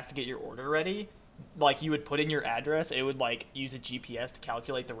 how fast to get your order ready. Like, you would put in your address, it would, like, use a GPS to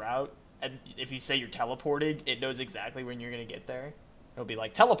calculate the route, and if you say you're teleporting, it knows exactly when you're going to get there. It'll be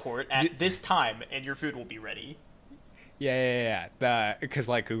like, teleport at this time, and your food will be ready. Yeah. Because,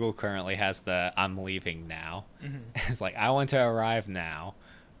 like, Google currently has the I'm leaving now. Mm-hmm. It's like, I want to arrive now,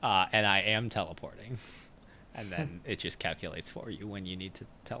 and I am teleporting. And then it just calculates for you when you need to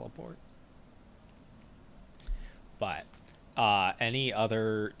teleport. But any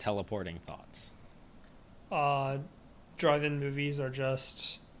other teleporting thoughts? Drive-in movies are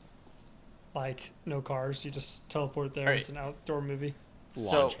just like no cars. You just teleport there. Right. It's an outdoor movie.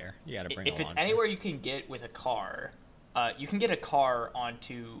 Lawn chair. You got to bring. If it's anywhere you can get with a car, you can get a car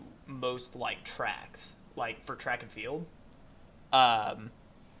onto most like tracks, like for track and field. And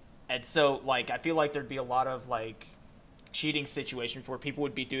so like I feel like there'd be a lot of like cheating situations where people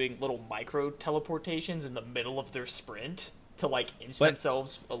would be doing little micro teleportations in the middle of their sprint to like inch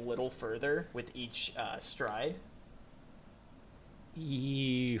themselves a little further with each stride.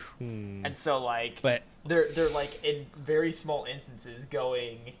 And so like they're like in very small instances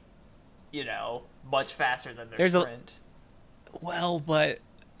going, you know, much faster than their sprint. But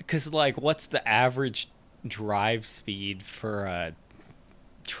because like what's the average drive speed for a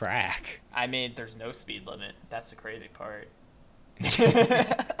track? I mean, there's no speed limit. That's the crazy part.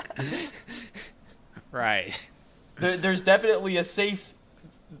 Right. There's definitely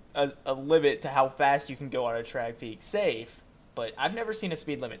a limit to how fast you can go on a track being safe, but I've never seen a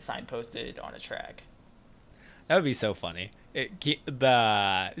speed limit sign posted on a track. That would be so funny.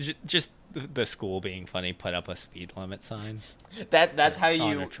 Just the school being funny, put up a speed limit sign. That's how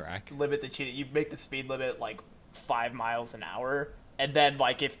you limit the cheating. You make the speed limit like 5 miles an hour, and then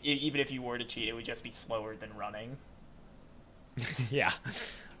like even if you were to cheat, it would just be slower than running. Yeah.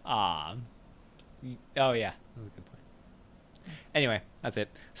 Oh yeah, that was a good point. Anyway, that's it.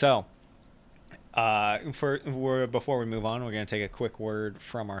 So, before we move on, we're going to take a quick word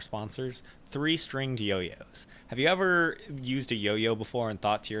from our sponsors. 3-stringed yo-yos. Have you ever used a yo-yo before and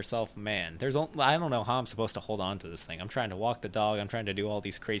thought to yourself, man, I don't know how I'm supposed to hold on to this thing. I'm trying to walk the dog. I'm trying to do all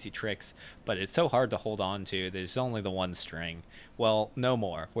these crazy tricks, but it's so hard to hold on to. There's only the one string. Well, no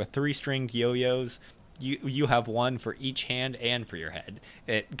more. With 3-stringed yo-yos, you have one for each hand and for your head.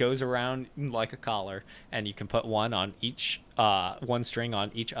 It goes around like a collar, and you can put one string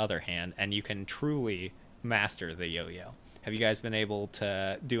on each other hand, and you can truly master the yo-yo. Have you guys been able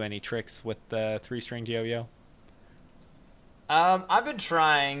to do any tricks with the 3-stringed yo-yo? I've been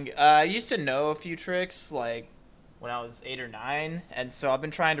trying. I used to know a few tricks like when I was 8 or 9, and so I've been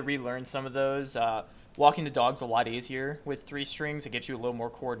trying to relearn some of those. Walking the dog's a lot easier with 3 strings. It gives you a little more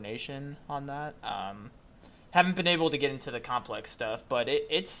coordination on that. Haven't been able to get into the complex stuff, but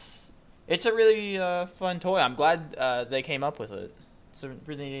it's a really fun toy. I'm glad they came up with it. It's a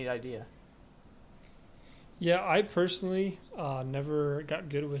really neat idea. Yeah, I personally never got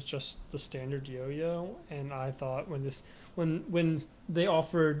good with just the standard yo-yo, and I thought when they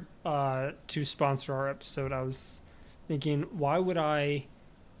offered to sponsor our episode, I was thinking, why would I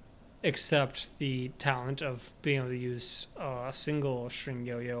accept the talent of being able to use a single string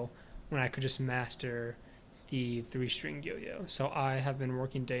yo-yo when I could just master the 3-string yo-yo? So I have been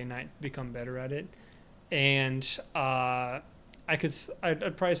working day and night to become better at it, and I'd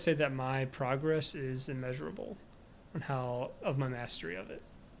probably say that my progress is immeasurable of my mastery of it.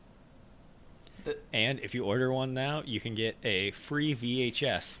 And if you order one now, you can get a free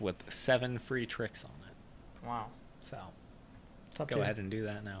VHS with 7 free tricks on it. Wow. So go ahead and do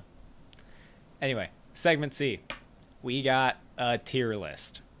that now. Anyway, segment C. We got a tier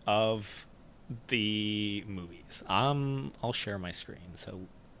list of the movies. I'll share my screen so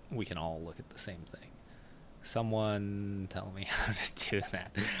we can all look at the same thing. Someone tell me how to do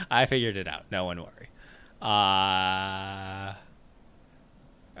that. I figured it out. No one worry.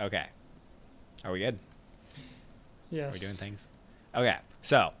 Okay. Are we good? Yes. Are we doing things? Okay.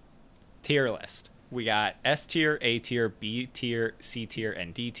 So, tier list. We got S tier, A tier, B tier, C tier,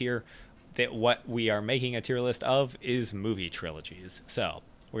 and D tier. That what we are making a tier list of is movie trilogies. So,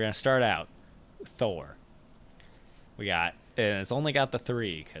 we're going to start out Thor. And it's only got the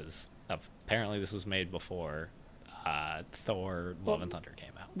 3 because apparently this was made before Thor Love and Thunder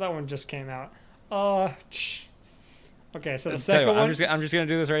came out. That one just came out. Okay, so the second one... I'm just going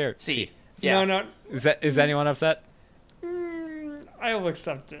to do this right here. C. Yeah. No. Is anyone upset? I'll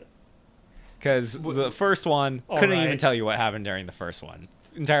accept it. Because the first one, couldn't even tell you what happened during the first one.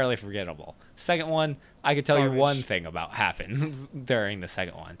 entirely forgettable. Second one, I could tell you Garbage. one thing about happened during the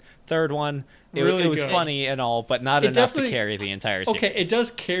second one. Third one, it Really was good. funny and all, but not It enough to definitely- carry the entire series. Okay, it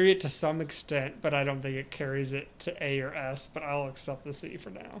does carry it to some extent, but I don't think it carries it to A or S. But I'll accept the C for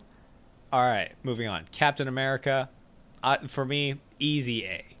now. All right, moving on. Captain America, for me, easy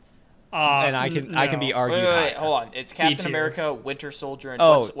A. Uh, And I can be argued. Wait, higher. hold on. It's Captain tier. America, Winter Soldier, and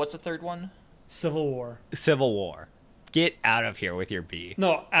Oh. what's the third one? Civil War. Civil War. Get out of here with your B.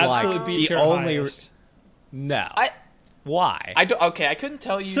 No, absolutely Like, B the tier only- highest. No. I Why? okay. I couldn't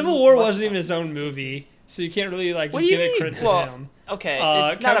tell you. Civil War much- wasn't even his own movie, so you can't really like What just do you give it mean? credit to Well, him. okay, it's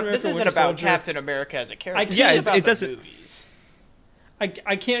Captain not. America, This isn't Winter about Soldier. Captain America as a character. can't- It's about it the doesn't- movies.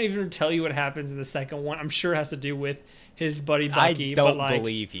 I can't even tell you what happens in the second one. I'm sure it has to do with his buddy I Bucky. don't but like,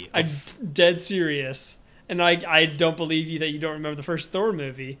 believe you. I'm dead serious. And I don't believe you that you don't remember the first Thor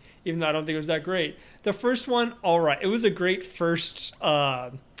movie, even though I don't think it was that great. The first one, all right. It was a great first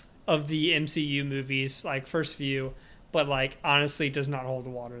of the MCU movies, like first few, but like honestly does not hold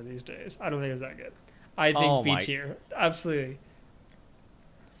water these days. I don't think it's that good. I think Oh B my- tier. Absolutely.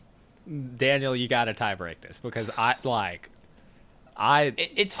 Daniel, you got to tie break this because It's honestly,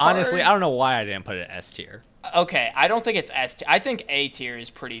 hard. I don't know why I didn't put it S tier. Okay, I don't think it's S tier. I think A tier is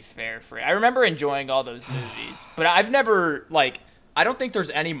pretty fair for it. I remember enjoying all those movies, but I've never I don't think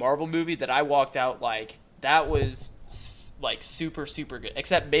there's any Marvel movie that I walked out like that was like super good,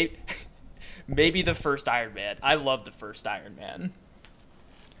 except maybe the first Iron Man. I love the first Iron Man.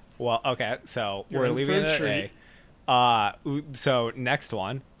 Well, okay, so You're we're in leaving for it a at treat. A. So next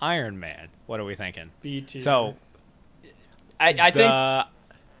one, Iron Man. What are we thinking? B tier. So I think the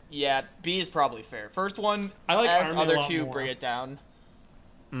yeah, B is probably fair. First one, I like S, Iron Man a other lot two more. bring it down.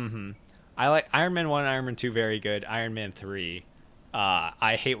 I like Iron Man 1, Iron Man 2 very good. Iron Man 3,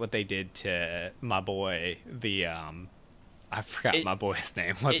 I hate what they did to my boy. I forgot my boy's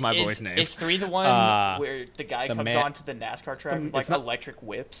name. What's my boy's name? Is 3 the one where the guy the comes man- onto the NASCAR track with it's like not- electric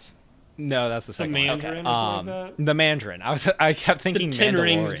whips? No, that's the the second one. Mandarin or something like that. The Mandarin. I kept thinking The Ten Mandalorian.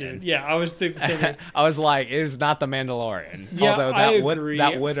 Rings, dude. Yeah, I was thinking the same thing. I was like, it was not the Mandalorian. Yeah, Although I that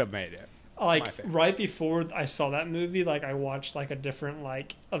agree. would have made it. my Like favorite. right before I saw that movie, like I watched like a different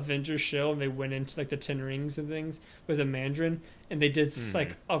like Avengers show, and they went into like the Ten Rings and things with a Mandarin, and they did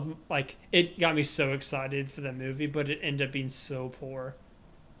like it got me so excited for that movie, but it ended up being so poor,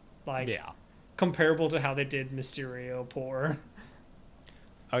 like Yeah. comparable to how they did Mysterio poor.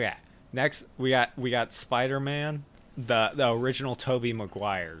 Okay. Next, we got Spider-Man, the original Tobey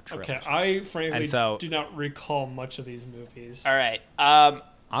Maguire trilogy. Okay, I frankly And so- do not recall much of these movies. All right. I'm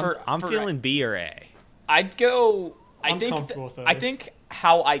feeling B or A. I'd go. I'm comfortable with I those. think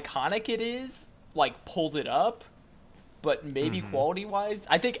how iconic it is like pulls it up, but maybe quality wise,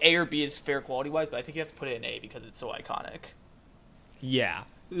 I think A or B is fair quality wise, but I think you have to put it in A because it's so iconic. Yeah.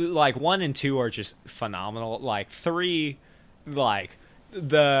 Like 1 and 2 are just phenomenal. Like 3, like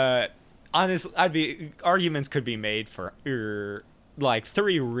arguments could be made for like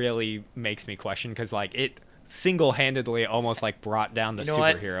 3 really makes me question because like it single-handedly almost like brought down the You know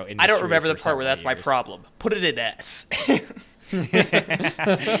what? superhero industry. I don't remember the for part where several that's my years. problem. Put it in S.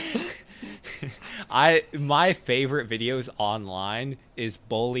 My favorite videos online is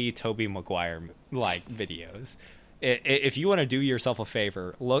bully Tobey Maguire like videos. If you want to do yourself a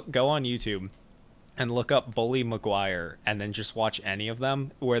favor, go on YouTube and look up Bully Maguire and then just watch any of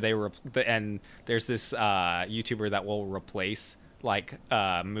them where and there's this YouTuber that will replace like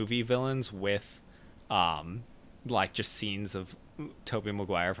movie villains with like just scenes of Tobey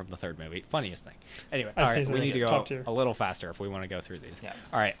Maguire from the third movie. Funniest thing. Anyway, all right, we need to go top tier. a little faster if we want to go through these. Yeah.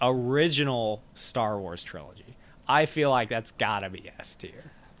 All right, original Star Wars trilogy. I feel like that's gotta be S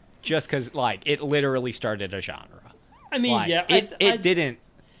tier, just because like it literally started a genre. I mean, Like, yeah, it didn't.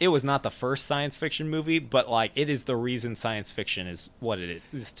 It was not the first science fiction movie, but like it is the reason science fiction is what it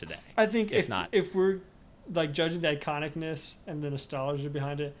is today. I think if not- if we're like judging the iconicness and the nostalgia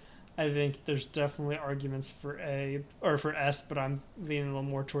behind it, I think there's definitely arguments for A or for S, but I'm leaning a little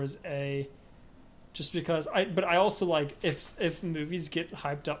more towards A, just because But I also like if movies get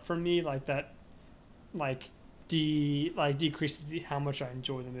hyped up for me like that, like decreases how much I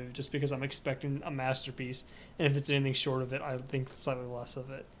enjoy the movie, just because I'm expecting a masterpiece, and if it's anything short of it, I think slightly less of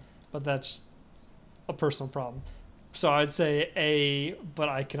it. But that's a personal problem. So I'd say A, but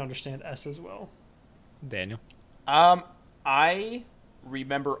I can understand S as well. Daniel. I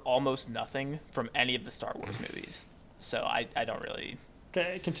remember almost nothing from any of the Star Wars movies, so I don't really.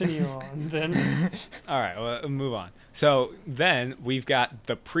 Okay, continue on then. All right, well, move on. So then we've got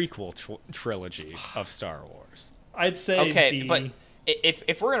the prequel trilogy of Star Wars. I'd say Okay, B. but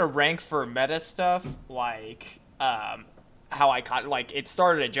if we're gonna rank for meta stuff, like how I caught like it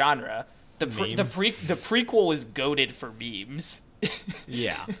started a genre. The Memes. prequel is goated for memes.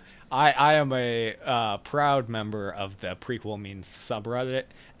 Yeah. I am a proud member of the prequel memes subreddit,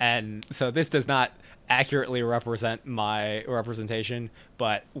 and so this does not accurately represent my representation,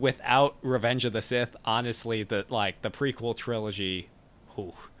 but without Revenge of the Sith, honestly, the prequel trilogy,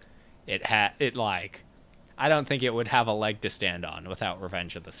 whew, I don't think it would have a leg to stand on without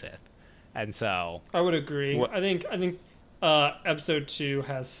Revenge of the Sith. And so I would agree. I think episode 2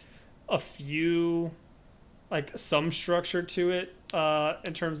 has a few, like, some structure to it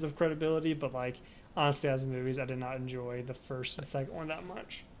in terms of credibility, but like honestly, as movies, I did not enjoy the first and second one that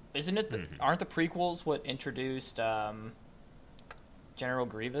much. Isn't it? Aren't the prequels what introduced General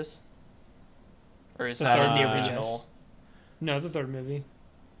Grievous? Or is The that third in the movie, original? yes. No, the third movie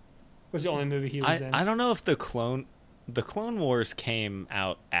was the only movie he was in. I don't know if the Clone Wars came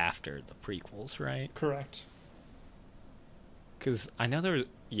out after the prequels, right? Correct. Because I know there.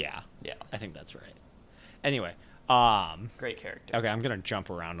 Yeah, Yeah. I think that's right. Anyway, Great character. okay, I'm gonna jump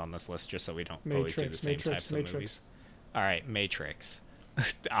around on this list just so we don't always do the same types of movies. All right, Matrix.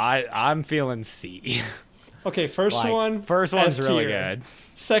 I'm feeling C. Okay, first one. First one's S really tier. good.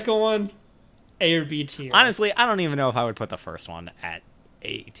 Second one, A or B tier. Honestly, I don't even know if I would put the first one at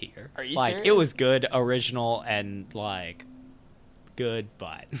A tier. Are you like serious? it was good, original, and like good,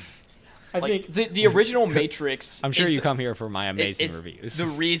 but I Like think the original Matrix. I'm sure is you the- come here for my amazing is reviews. The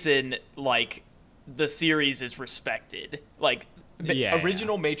reason like the series is respected. Like the Yeah,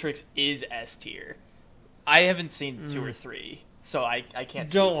 original Matrix is S tier. I haven't seen 2 or 3, so I can't. don't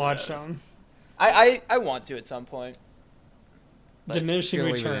speak to watch those. them. I want to at some point. But Diminishing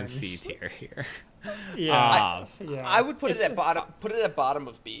You're leaving it in returns. C tier here. Yeah, yeah. I would put it It's- at bottom. Put it at bottom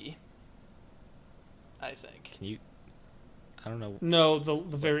of B. I think. Can you? I don't know. No, the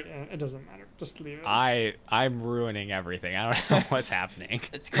very end. It doesn't matter. Just leave it. I'm ruining everything. I don't know what's happening.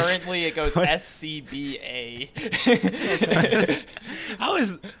 It's currently it goes SCBA.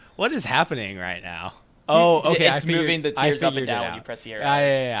 What is happening right now? Oh, okay. It's moving the tiers up and down when you press the arrows.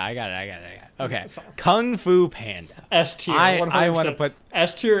 Yeah, I got it. Okay. So- Kung Fu Panda. S tier. I want to 100%. put.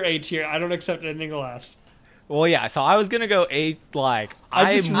 S tier, A tier. I don't accept anything less. Well, yeah. So I was gonna go A. Like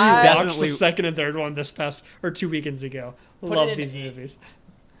I just I'm rewatched definitely. the second and third one this past or 2 weekends ago. it Love in these A. movies.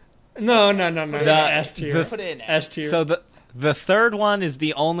 No. Put it in S tier. Put it in A. S tier. So the third one is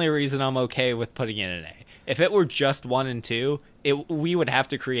the only reason I'm okay with putting it in A. If it were just 1 and 2, we would have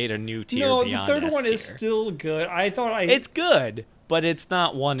to create a new tier no, the beyond third S one is tier. still good. I thought It's good, but it's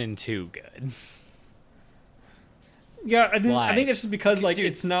not 1 and 2 good. Yeah, I Why? think it's just because like Dude.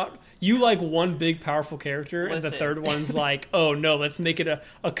 it's not you like one big powerful character, and the Listen. third one's like, oh no, let's make it a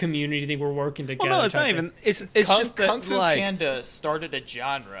community thing. We're working together. Well, no, it's type not thing. even. It's just that, Kung Fu like, Panda started a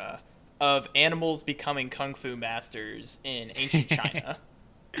genre of animals becoming kung fu masters in ancient China.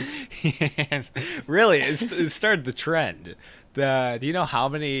 yes, really, it started the trend. Do you know how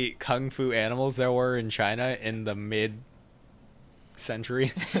many kung fu animals there were in China in the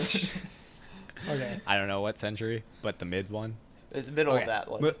mid-century? Okay. I don't know what century, but the mid one. In the middle Okay. of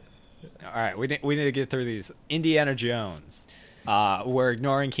that one. All right, we need to get through these. Indiana Jones. We're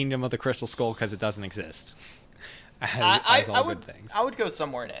ignoring Kingdom of the Crystal Skull because it doesn't exist. As all good things. I would go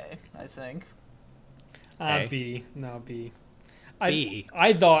somewhere in A, I think. A. B. No, B. B.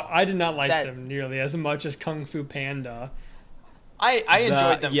 I thought I did not like That- them nearly as much as Kung Fu Panda. I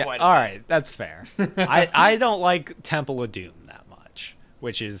enjoyed them yeah, quite a all bit. right, that's fair. I don't like Temple of Doom that much,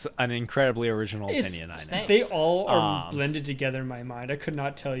 which is an incredibly original opinion. I know. snakes. They all are Um, blended together in my mind. I could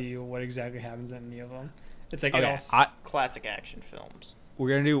not tell you what exactly happens in any of them. It's like it Okay, all. Classic action films. we're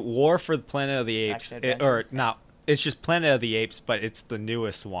gonna do War for the Planet of the Apes, Action adventure. or not? It's just Planet of the Apes, but it's the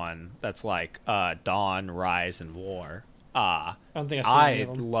newest one. That's like Dawn, Rise, and War. I don't think I've seen any I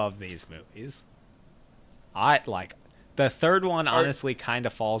of them. love these movies. I like the third one. Honestly, kind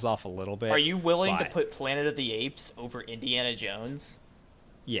of falls off a little bit. Are you willing to but put Planet of the Apes over Indiana Jones?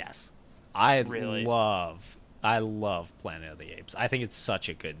 Yes, I Really? love Planet of the Apes. I think it's such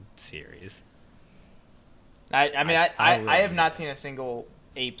a good series. I mean, I I really have not enjoy seen a single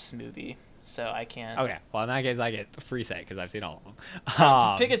Apes movie, so I can't. Okay, well in that case, I get the free say because I've seen all of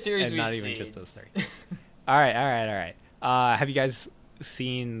them. Pick a series and we've not even seen. just those three. All right. Have you guys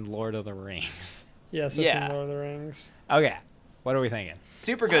seen Lord of the Rings? Yes, I've Yeah. seen Lord of the Rings. Okay, what are we thinking?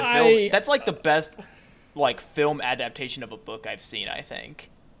 Super good I- film. That's like the best like film adaptation of a book I've seen, I think.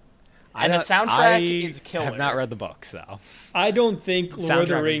 And the don't- soundtrack is killer. I have not read the book, so I don't think Lord of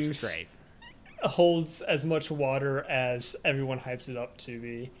the soundtrack Rings is great. holds as much water as everyone hypes it up to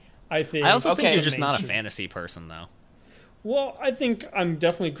be. I think. I also think Okay. you're just not a mainstream- fantasy person, though. Well, I think I'm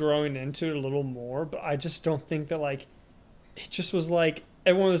definitely growing into it a little more, but I just don't think that like it just was like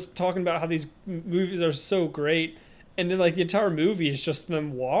everyone was talking about how these movies are so great, and then like the entire movie is just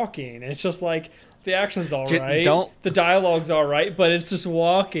them walking. It's just like the action's all right, the dialogue's all right, but it's just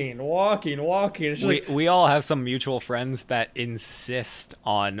walking. It's just we all have some mutual friends that insist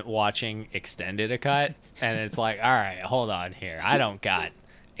on watching extended a cut, and it's like, all right, hold on here, I don't got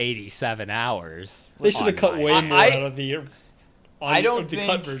 87 hours. They should have cut way more out of the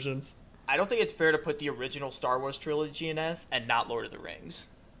cut versions. I don't think it's fair to put the original Star Wars trilogy in S and not Lord of the Rings.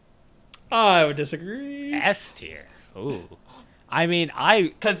 I would disagree. S tier. Ooh. I mean,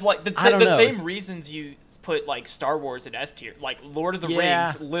 because like the same reasons you put like Star Wars in S tier, like Lord of the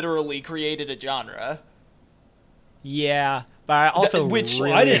Rings literally created a genre. Yeah, but I also which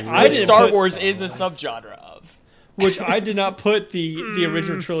Star Wars is a subgenre of. Which I did not put the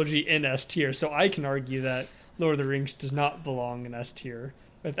original trilogy in S tier, so I can argue that Lord of the Rings does not belong in S tier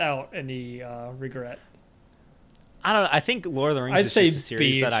without any regret. I don't know. I think Lord of the Rings is just a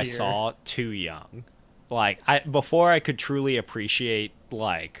series that I saw too young. Like before I could truly appreciate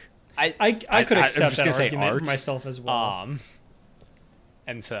like I could accept that argument for myself as well.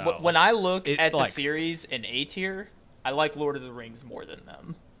 And so when I look at the series in A tier, I like Lord of the Rings more than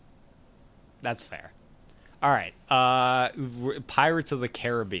them. That's fair. All right, Pirates of the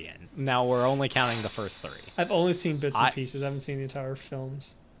Caribbean. Now we're only counting the first 3. I've only seen bits and pieces. I haven't seen the entire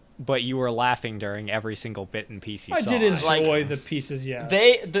films. But you were laughing during every single bit and piece you saw. I did enjoy the pieces, yeah.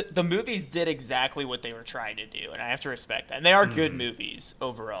 The movies did exactly what they were trying to do, and I have to respect that. And they are good movies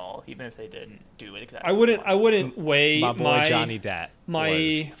overall, even if they didn't do it exactly. I wouldn't weigh my boy Johnny Depp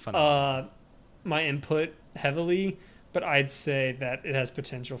my input heavily, but I'd say that it has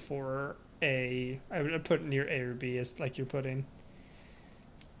potential for I would put it near A or B, as like you're putting.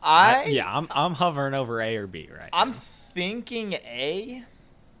 I'm hovering over A or B right I'm now. thinking A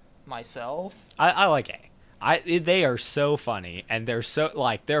myself. I like A. They are so funny, and they're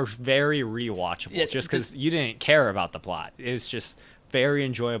very rewatchable. Just because you didn't care about the plot, it's just very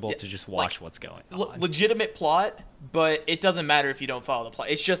enjoyable to just watch what's going on. Legitimate plot, but it doesn't matter if you don't follow the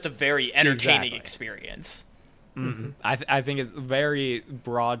plot. It's just a very entertaining experience. Mm-hmm. I think it's very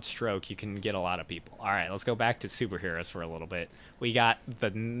broad stroke. You can get a lot of people. All right, let's go back to superheroes for a little bit. We got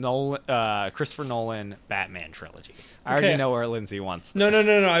the Christopher Nolan Batman trilogy. I already know where Lindsay wants this. No.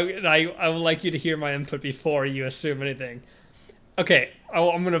 I would like you to hear my input before you assume anything. Okay,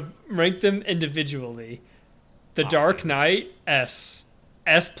 I'm going to rank them individually. The Dark Knight, S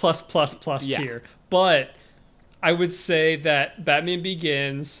tier. But I would say that Batman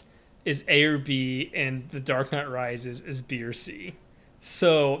Begins is A or B, and The Dark Knight Rises is B or C.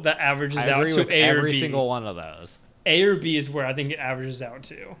 So that averages out to A or B. Every single one of those. A or B is where I think it averages out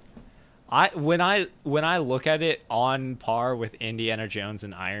to. When I look at it on par with Indiana Jones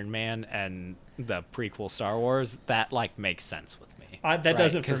and Iron Man and the prequel Star Wars, that like makes sense with me. That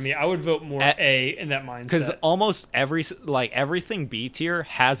doesn't for me. I would vote more A in that mindset. Because almost everything B tier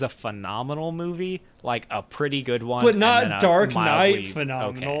has a phenomenal movie, like a pretty good one, but not Dark Knight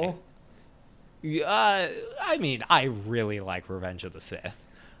phenomenal. Okay. I mean, I really like Revenge of the Sith.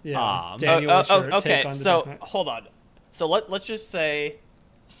 Yeah. Okay. So hold on. So let's just say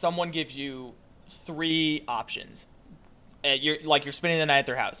someone gives you 3 options. You're spending the night at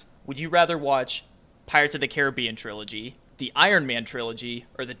their house. Would you rather watch Pirates of the Caribbean trilogy, the Iron Man trilogy,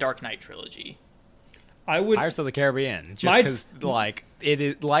 or the Dark Knight trilogy? I would Pirates of the Caribbean, just because it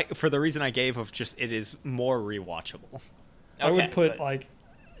is for the reason I gave of just it is more rewatchable. I would put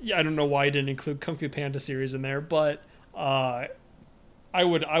I don't know why I didn't include Kung Fu Panda series in there, but I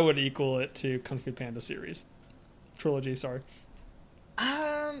would equal it to Kung Fu Panda series trilogy. Sorry.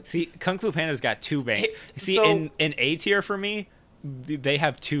 See, Kung Fu Panda's got 2 bangers. In A tier for me, they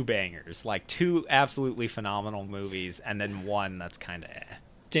have 2 bangers, like 2 absolutely phenomenal movies, and then 1 that's kind of eh.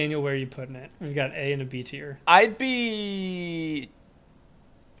 Daniel, where are you putting it? We've got A and a B tier. I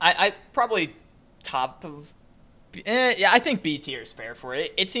probably top of. I think B tier is fair for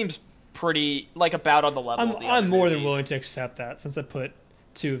it. It seems pretty about on the level. I'm more than willing to accept that since I put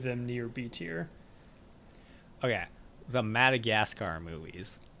 2 of them near B tier. Okay, the Madagascar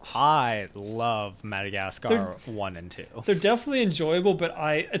movies. I love Madagascar 1 and 2. They're definitely enjoyable, but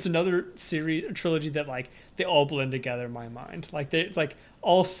it's another trilogy that they all blend together in my mind. It's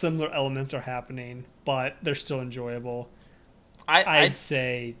all similar elements are happening, but they're still enjoyable. I'd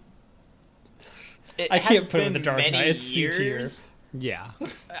say. I can't put it in the Dark Knight. It's C tier. Yeah.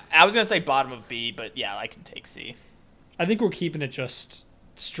 I was going to say bottom of B, but yeah, I can take C. I think we're keeping it just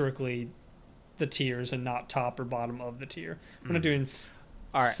strictly the tiers and not top or bottom of the tier. We're not doing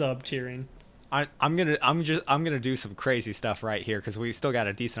sub-tiering. I'm gonna do some crazy stuff right here because we still got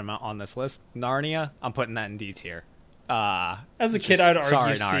a decent amount on this list. Narnia, I'm putting that in D tier. As a kid, I'd argue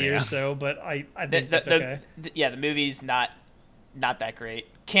sorry, C Narnia. or so, but I think that's okay. The movie's not that great.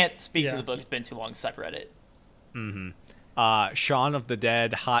 Can't speak to Yeah. the book. It's been too long since I've read it. Shaun of the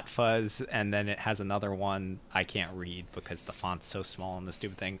Dead, Hot Fuzz, and then it has another one I can't read because the font's so small on the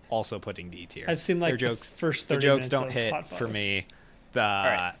stupid thing. Also putting D tier. I've seen like Their jokes. the first The 30 jokes minutes don't of hit Hot for Fuzz. me. The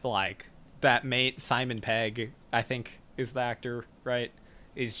right. like that mate Simon Pegg, I think is the actor, right?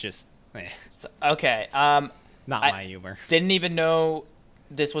 He's just So, okay. not my humor. Didn't even know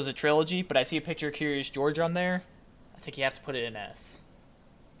this was a trilogy, but I see a picture of Curious George on there. I think you have to put it in S.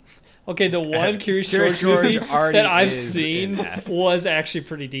 Okay, the one Curious Curious George movie George already that I've is seen in S. was actually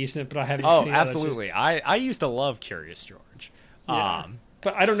pretty decent, but I haven't Oh, seen it. absolutely. I used to love Curious George. Yeah.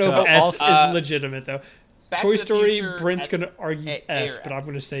 But I don't know so if S also- is legitimate, though. Back Toy to the Story, Future, Brent's S- going to argue A- S, A- but I'm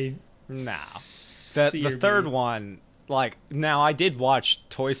going to say No. C The or third B. one, like, now I did watch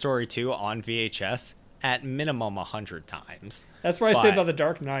Toy Story 2 on VHS at minimum 100 times. That's why I say but- about The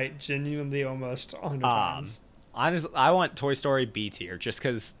Dark Knight, genuinely almost 100 times. Honestly, I want Toy Story B tier just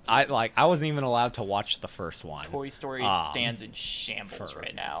because I wasn't even allowed to watch the first one. Toy Story stands in shambles for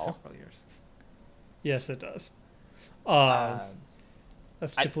right now. several years. Yes, it does. Um,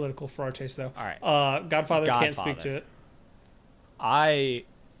 That's too political for our taste, though. All right. Godfather can't speak Godfather. to it.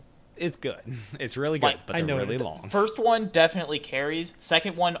 It's good. It's really good, Like, but I they're know it really is. long. First one definitely carries.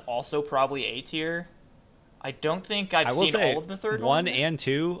 Second one also probably A tier. I don't think I've I will seen say all of the third one one. and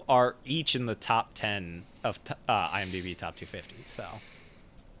two are each in the top 10 of IMDb top 250. So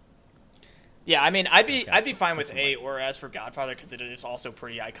Yeah, I mean, I'd be Okay. fine with A or S for Godfather because it is also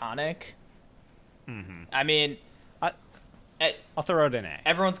pretty iconic. Mhm. I mean, I'll throw it in A.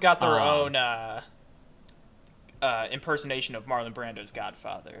 everyone's got their Um, own impersonation of Marlon Brando's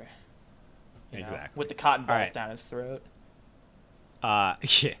Godfather. You know, Exactly. with the cotton balls right. down his throat.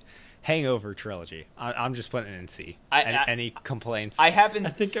 Yeah. Hangover trilogy. I'm just putting it in C. Any complaints? I haven't I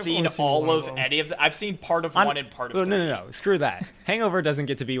think I've seen only seen all one of of them. any of them. I've seen part of one and part of no, three. no. Screw that. Hangover doesn't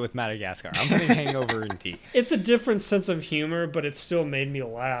get to be with Madagascar. I'm putting Hangover in D. It's a different sense of humor, but it still made me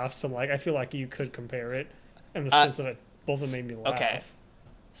laugh. So, like, I feel like you could compare it in the sense of it both have made me laugh. Okay.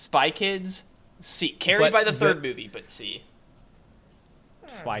 Spy Kids, C. Carried But by the third the- movie, but C.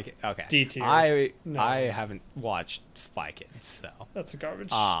 Spy Kids. Okay. D tier. No. I haven't watched Spy Kids, so That's a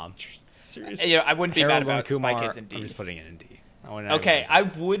garbage series. You know, I wouldn't be mad Harold and about Kumar, Spy Kids in D. I'm just putting it in D. Okay, I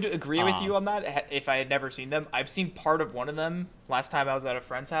would agree with you Um, on that if I had never seen them. I've seen part of one of them last time I was at a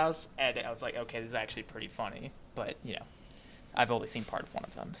friend's house, and I was like, okay, this is actually pretty funny. But, you know, I've only seen part of one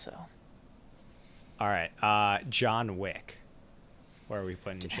of them, so. All right. John Wick. Where are we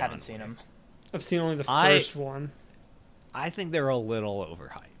putting John Haven't seen Wick? him. I've seen only the I- first one. I think they're a little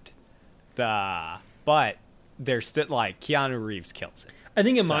overhyped. But they're still like Keanu Reeves kills it. I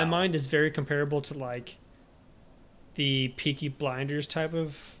think in my So- mind it's very comparable to like the Peaky Blinders type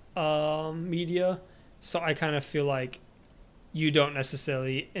of media. So I kind of feel like you don't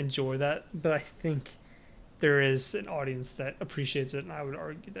necessarily enjoy that, but I think there is an audience that appreciates it, and I would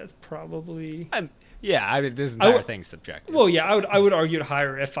argue that's probably Yeah, I mean this I entire w- thing's subjective. well, yeah, I would argue it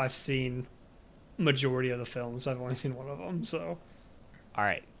higher if I've seen majority of the films. I've only seen one of them, so All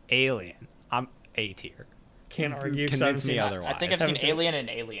right, Alien. I'm A tier. can't argue. 'cause I haven't Convince me seen it. otherwise. I think I've Haven't seen seen it. Alien and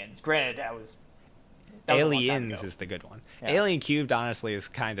Aliens. Granted, that was a long time Aliens ago. is the good one. Yeah. Alien Cubed honestly is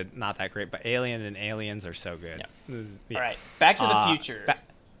kind of not that great, but Alien and Aliens are so good. Yeah. Yeah. All right, Back to the Uh, Future.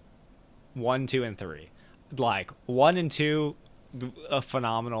 1, 2, and 3. Like 1 and 2, a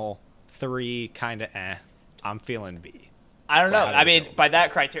phenomenal. 3, kind of eh. I'm feeling B. I don't know. Well, how do I you mean, feel by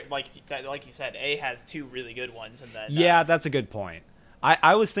that criteria, like you said, A has two really good ones, and then Yeah, that's a good point.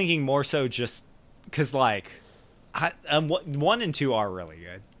 I was thinking more so just because like, 1 and 2 are really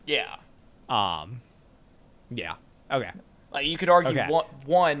good. yeah, Yeah. Okay. like you could argue Okay.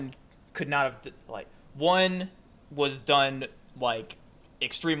 one could not have like one was done like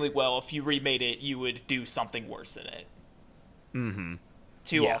extremely well. If you remade it, you would do something worse than it. Mm-hmm.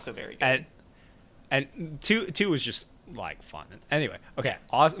 Two Yeah. also very good. And two was just like fun. Anyway, okay,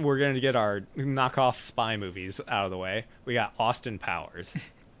 we're gonna get our knockoff spy movies out of the way. We got Austin Powers,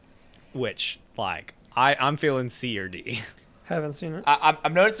 which like I'm feeling C or D. Haven't seen it.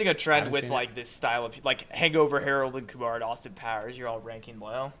 I'm noticing a trend Haven't with seen it. like this style of like Hangover, Harold and Kumar, and Austin Powers. You're all ranking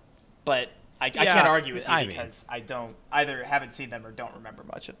low, but I Yeah, can't argue with you I mean- because I don't either haven't seen them or don't remember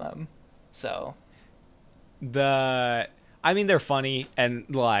much of them. So I mean, they're funny, and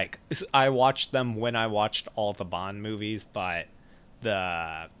like I watched them when I watched all the Bond movies, but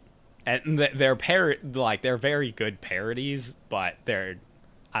they're they're very good parodies, but I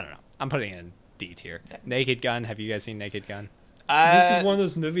don't know. I'm putting it in D tier. Yeah. Naked Gun. Have you guys seen Naked Gun? This is one of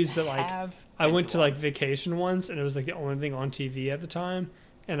those movies that like I been went to one. like vacation once, and it was like the only thing on TV at the time,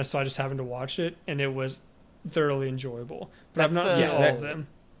 and so I just happened to watch it, and it was thoroughly enjoyable. But I've That's, not seen all that- of them.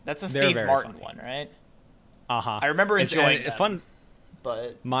 That's a They're Steve very Martin funny. one, right? Uh-huh. I remember enjoying it's them, fun.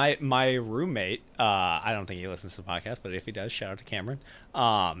 but My roommate, I don't think he listens to the podcast, but if he does, shout out to Cameron.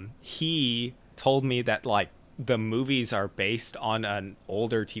 He told me that like the movies are based on an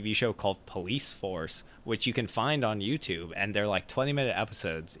older TV show called Police Force, which you can find on YouTube, and they're like 20-minute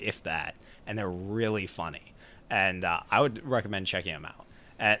episodes, if that, and they're really funny. And I would recommend checking them out.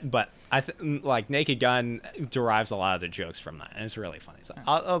 But like Naked Gun derives a lot of the jokes from that, and it's really funny. So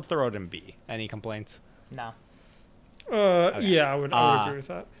I'll throw it in B. Any complaints? no. Yeah, I would agree with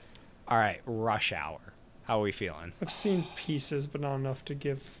that. All right, Rush Hour. How are we feeling? I've seen pieces, but not enough to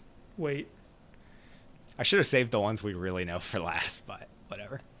give weight. I should have saved the ones we really know for last, but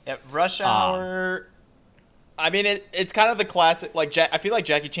whatever. Yeah, Rush Hour. I mean, it's kind of the classic. Like, I feel like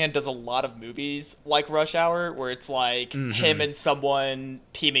Jackie Chan does a lot of movies like Rush Hour, where it's like him and someone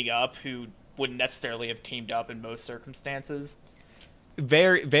teaming up who wouldn't necessarily have teamed up in most circumstances.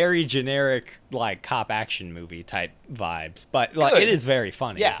 Very, very generic, like cop action movie type vibes, but like Good. it is very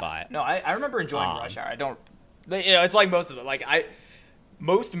funny. Yeah. But No, I remember enjoying Rush Hour. I don't. It's like most of them. Like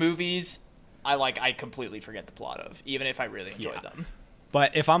most movies, I completely forget the plot of, even if I really enjoyed them.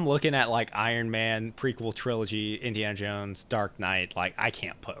 But if I'm looking at like Iron Man, prequel trilogy, Indiana Jones, Dark Knight, like I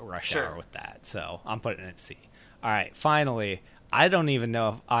can't put Rush Hour with that, so I'm putting it at C. All right, finally, I don't even know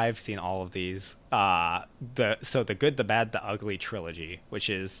if I've seen all of these. The Good, the Bad, the Ugly trilogy, which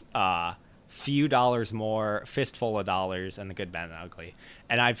is Few Dollars More, Fistful of Dollars, and The Good, Bad, and Ugly.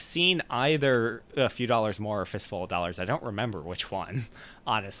 And I've seen either A Few Dollars More or Fistful of Dollars. I don't remember which one,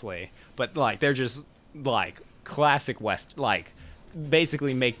 honestly. But like they're just like classic West, like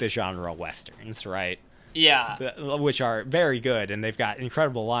basically make the genre westerns, right? Yeah. Which are very good, and they've got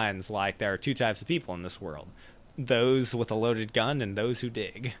incredible lines like there are two types of people in this world: those with a loaded gun and those who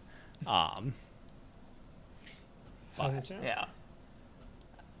dig. Yeah.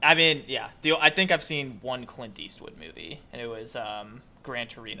 I mean, yeah. I think I've seen one Clint Eastwood movie, and it was Gran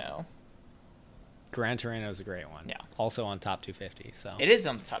Torino. Gran Torino is a great one. Yeah. Also on top 250. So It is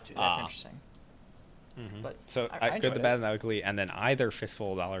on the top two. That's interesting. But so I Good, enjoyed the it. Bad, and the Ugly, and then either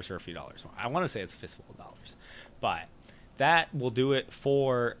Fistful of Dollars or A Few Dollars More. I want to say it's a Fistful of Dollars, but that will do it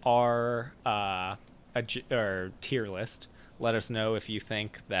for our tier list. Let us know if you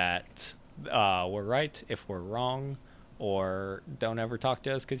think that we're right, if we're wrong, or don't ever talk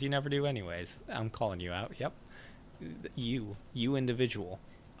to us because you never do anyways. I'm calling you out. Yep, you individual.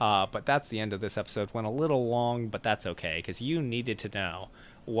 But that's the end of this episode. Went a little long, but that's okay because you needed to know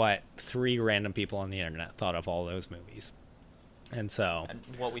what 3 random people on the internet thought of all those movies. And so, And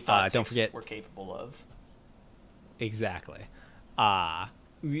what we thought don't forget we're capable of. exactly.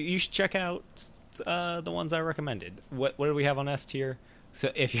 You should check out the ones I recommended. What do we have on S tier? So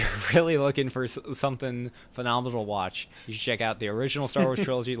if you're really looking for something phenomenal to watch, you should check out the original Star Wars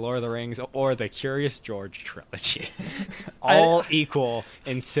trilogy, Lord of the Rings, or the Curious George trilogy. All equal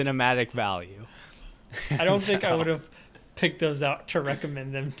in cinematic value. I don't think I would have picked those out to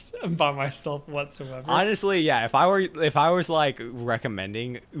recommend them by myself whatsoever. Honestly, yeah. If I was like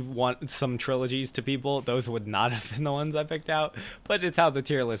recommending some trilogies to people, those would not have been the ones I picked out. But it's how the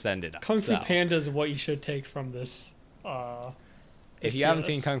tier list ended up. Kung Fu so. Panda is what you should take from this. If you haven't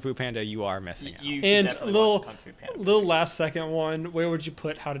seen Kung Fu Panda, you are missing out. You should And definitely little, watch Kung Fu Panda. little last second one. Where would you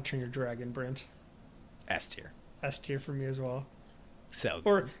put How to Train Your Dragon, Brent? S tier. S tier for me as well. So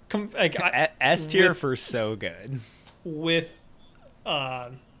Or S tier with- for so good. with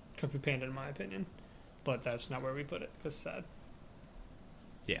Kung Fu Panda, in my opinion. But that's not where we put it. Because sad.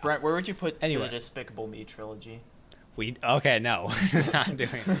 Yeah. Brent, where would you put Anyway. the Despicable Me trilogy? No, not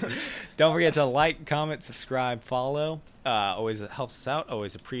doing it. Don't forget to like, comment, subscribe, follow. Always helps us out.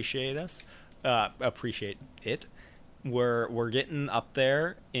 Always appreciate it. We're getting up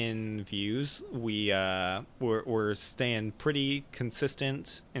there in views. We're staying pretty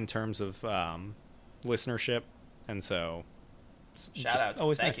consistent in terms of listenership, and so Shout outs.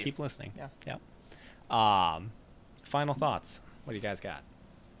 always Thank nice. you. Keep listening. Yeah. Final thoughts. What do you guys got?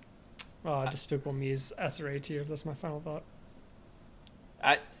 Despicable Me is S or A tier. That's my final thought.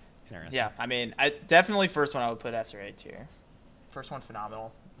 Interesting. Yeah, I mean, definitely first one I would put S or A tier. First one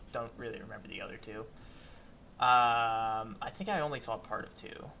phenomenal. Don't really remember the other two. I think I only saw part of 2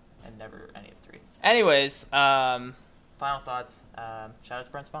 and never any of 3. Anyways, final thoughts. Shout out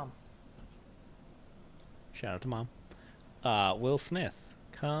to Brent's mom. Shout out to Mom. Will Smith,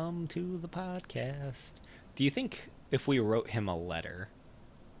 come to the podcast. Do you think if we wrote him a letter,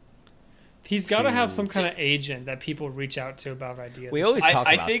 He's got to have to- some kind of agent that people reach out to about ideas. We or always something. talk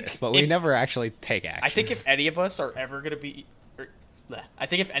I about think this, but we if- never actually take action. I think if any of us are ever gonna be, I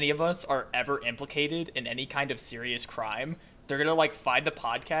think if any of us are ever implicated in any kind of serious crime, they're gonna like find the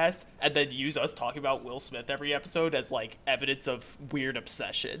podcast and then use us talking about Will Smith every episode as like evidence of weird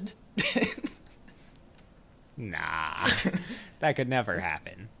obsession. Nah, that could never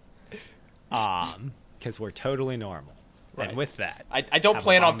happen. Because we're totally normal. Right. And with that, I don't Have a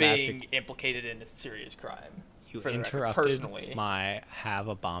plan on bombastic- being implicated in a serious crime. you for the record, interrupted personally. my have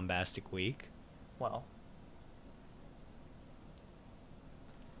a bombastic week. Well,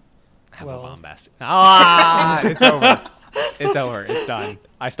 Have Well. a bombastic. Ah, it's over. It's over. It's done.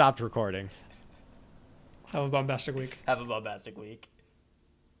 I stopped recording. Have a bombastic week. have a bombastic week.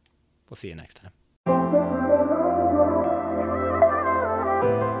 We'll see you next time.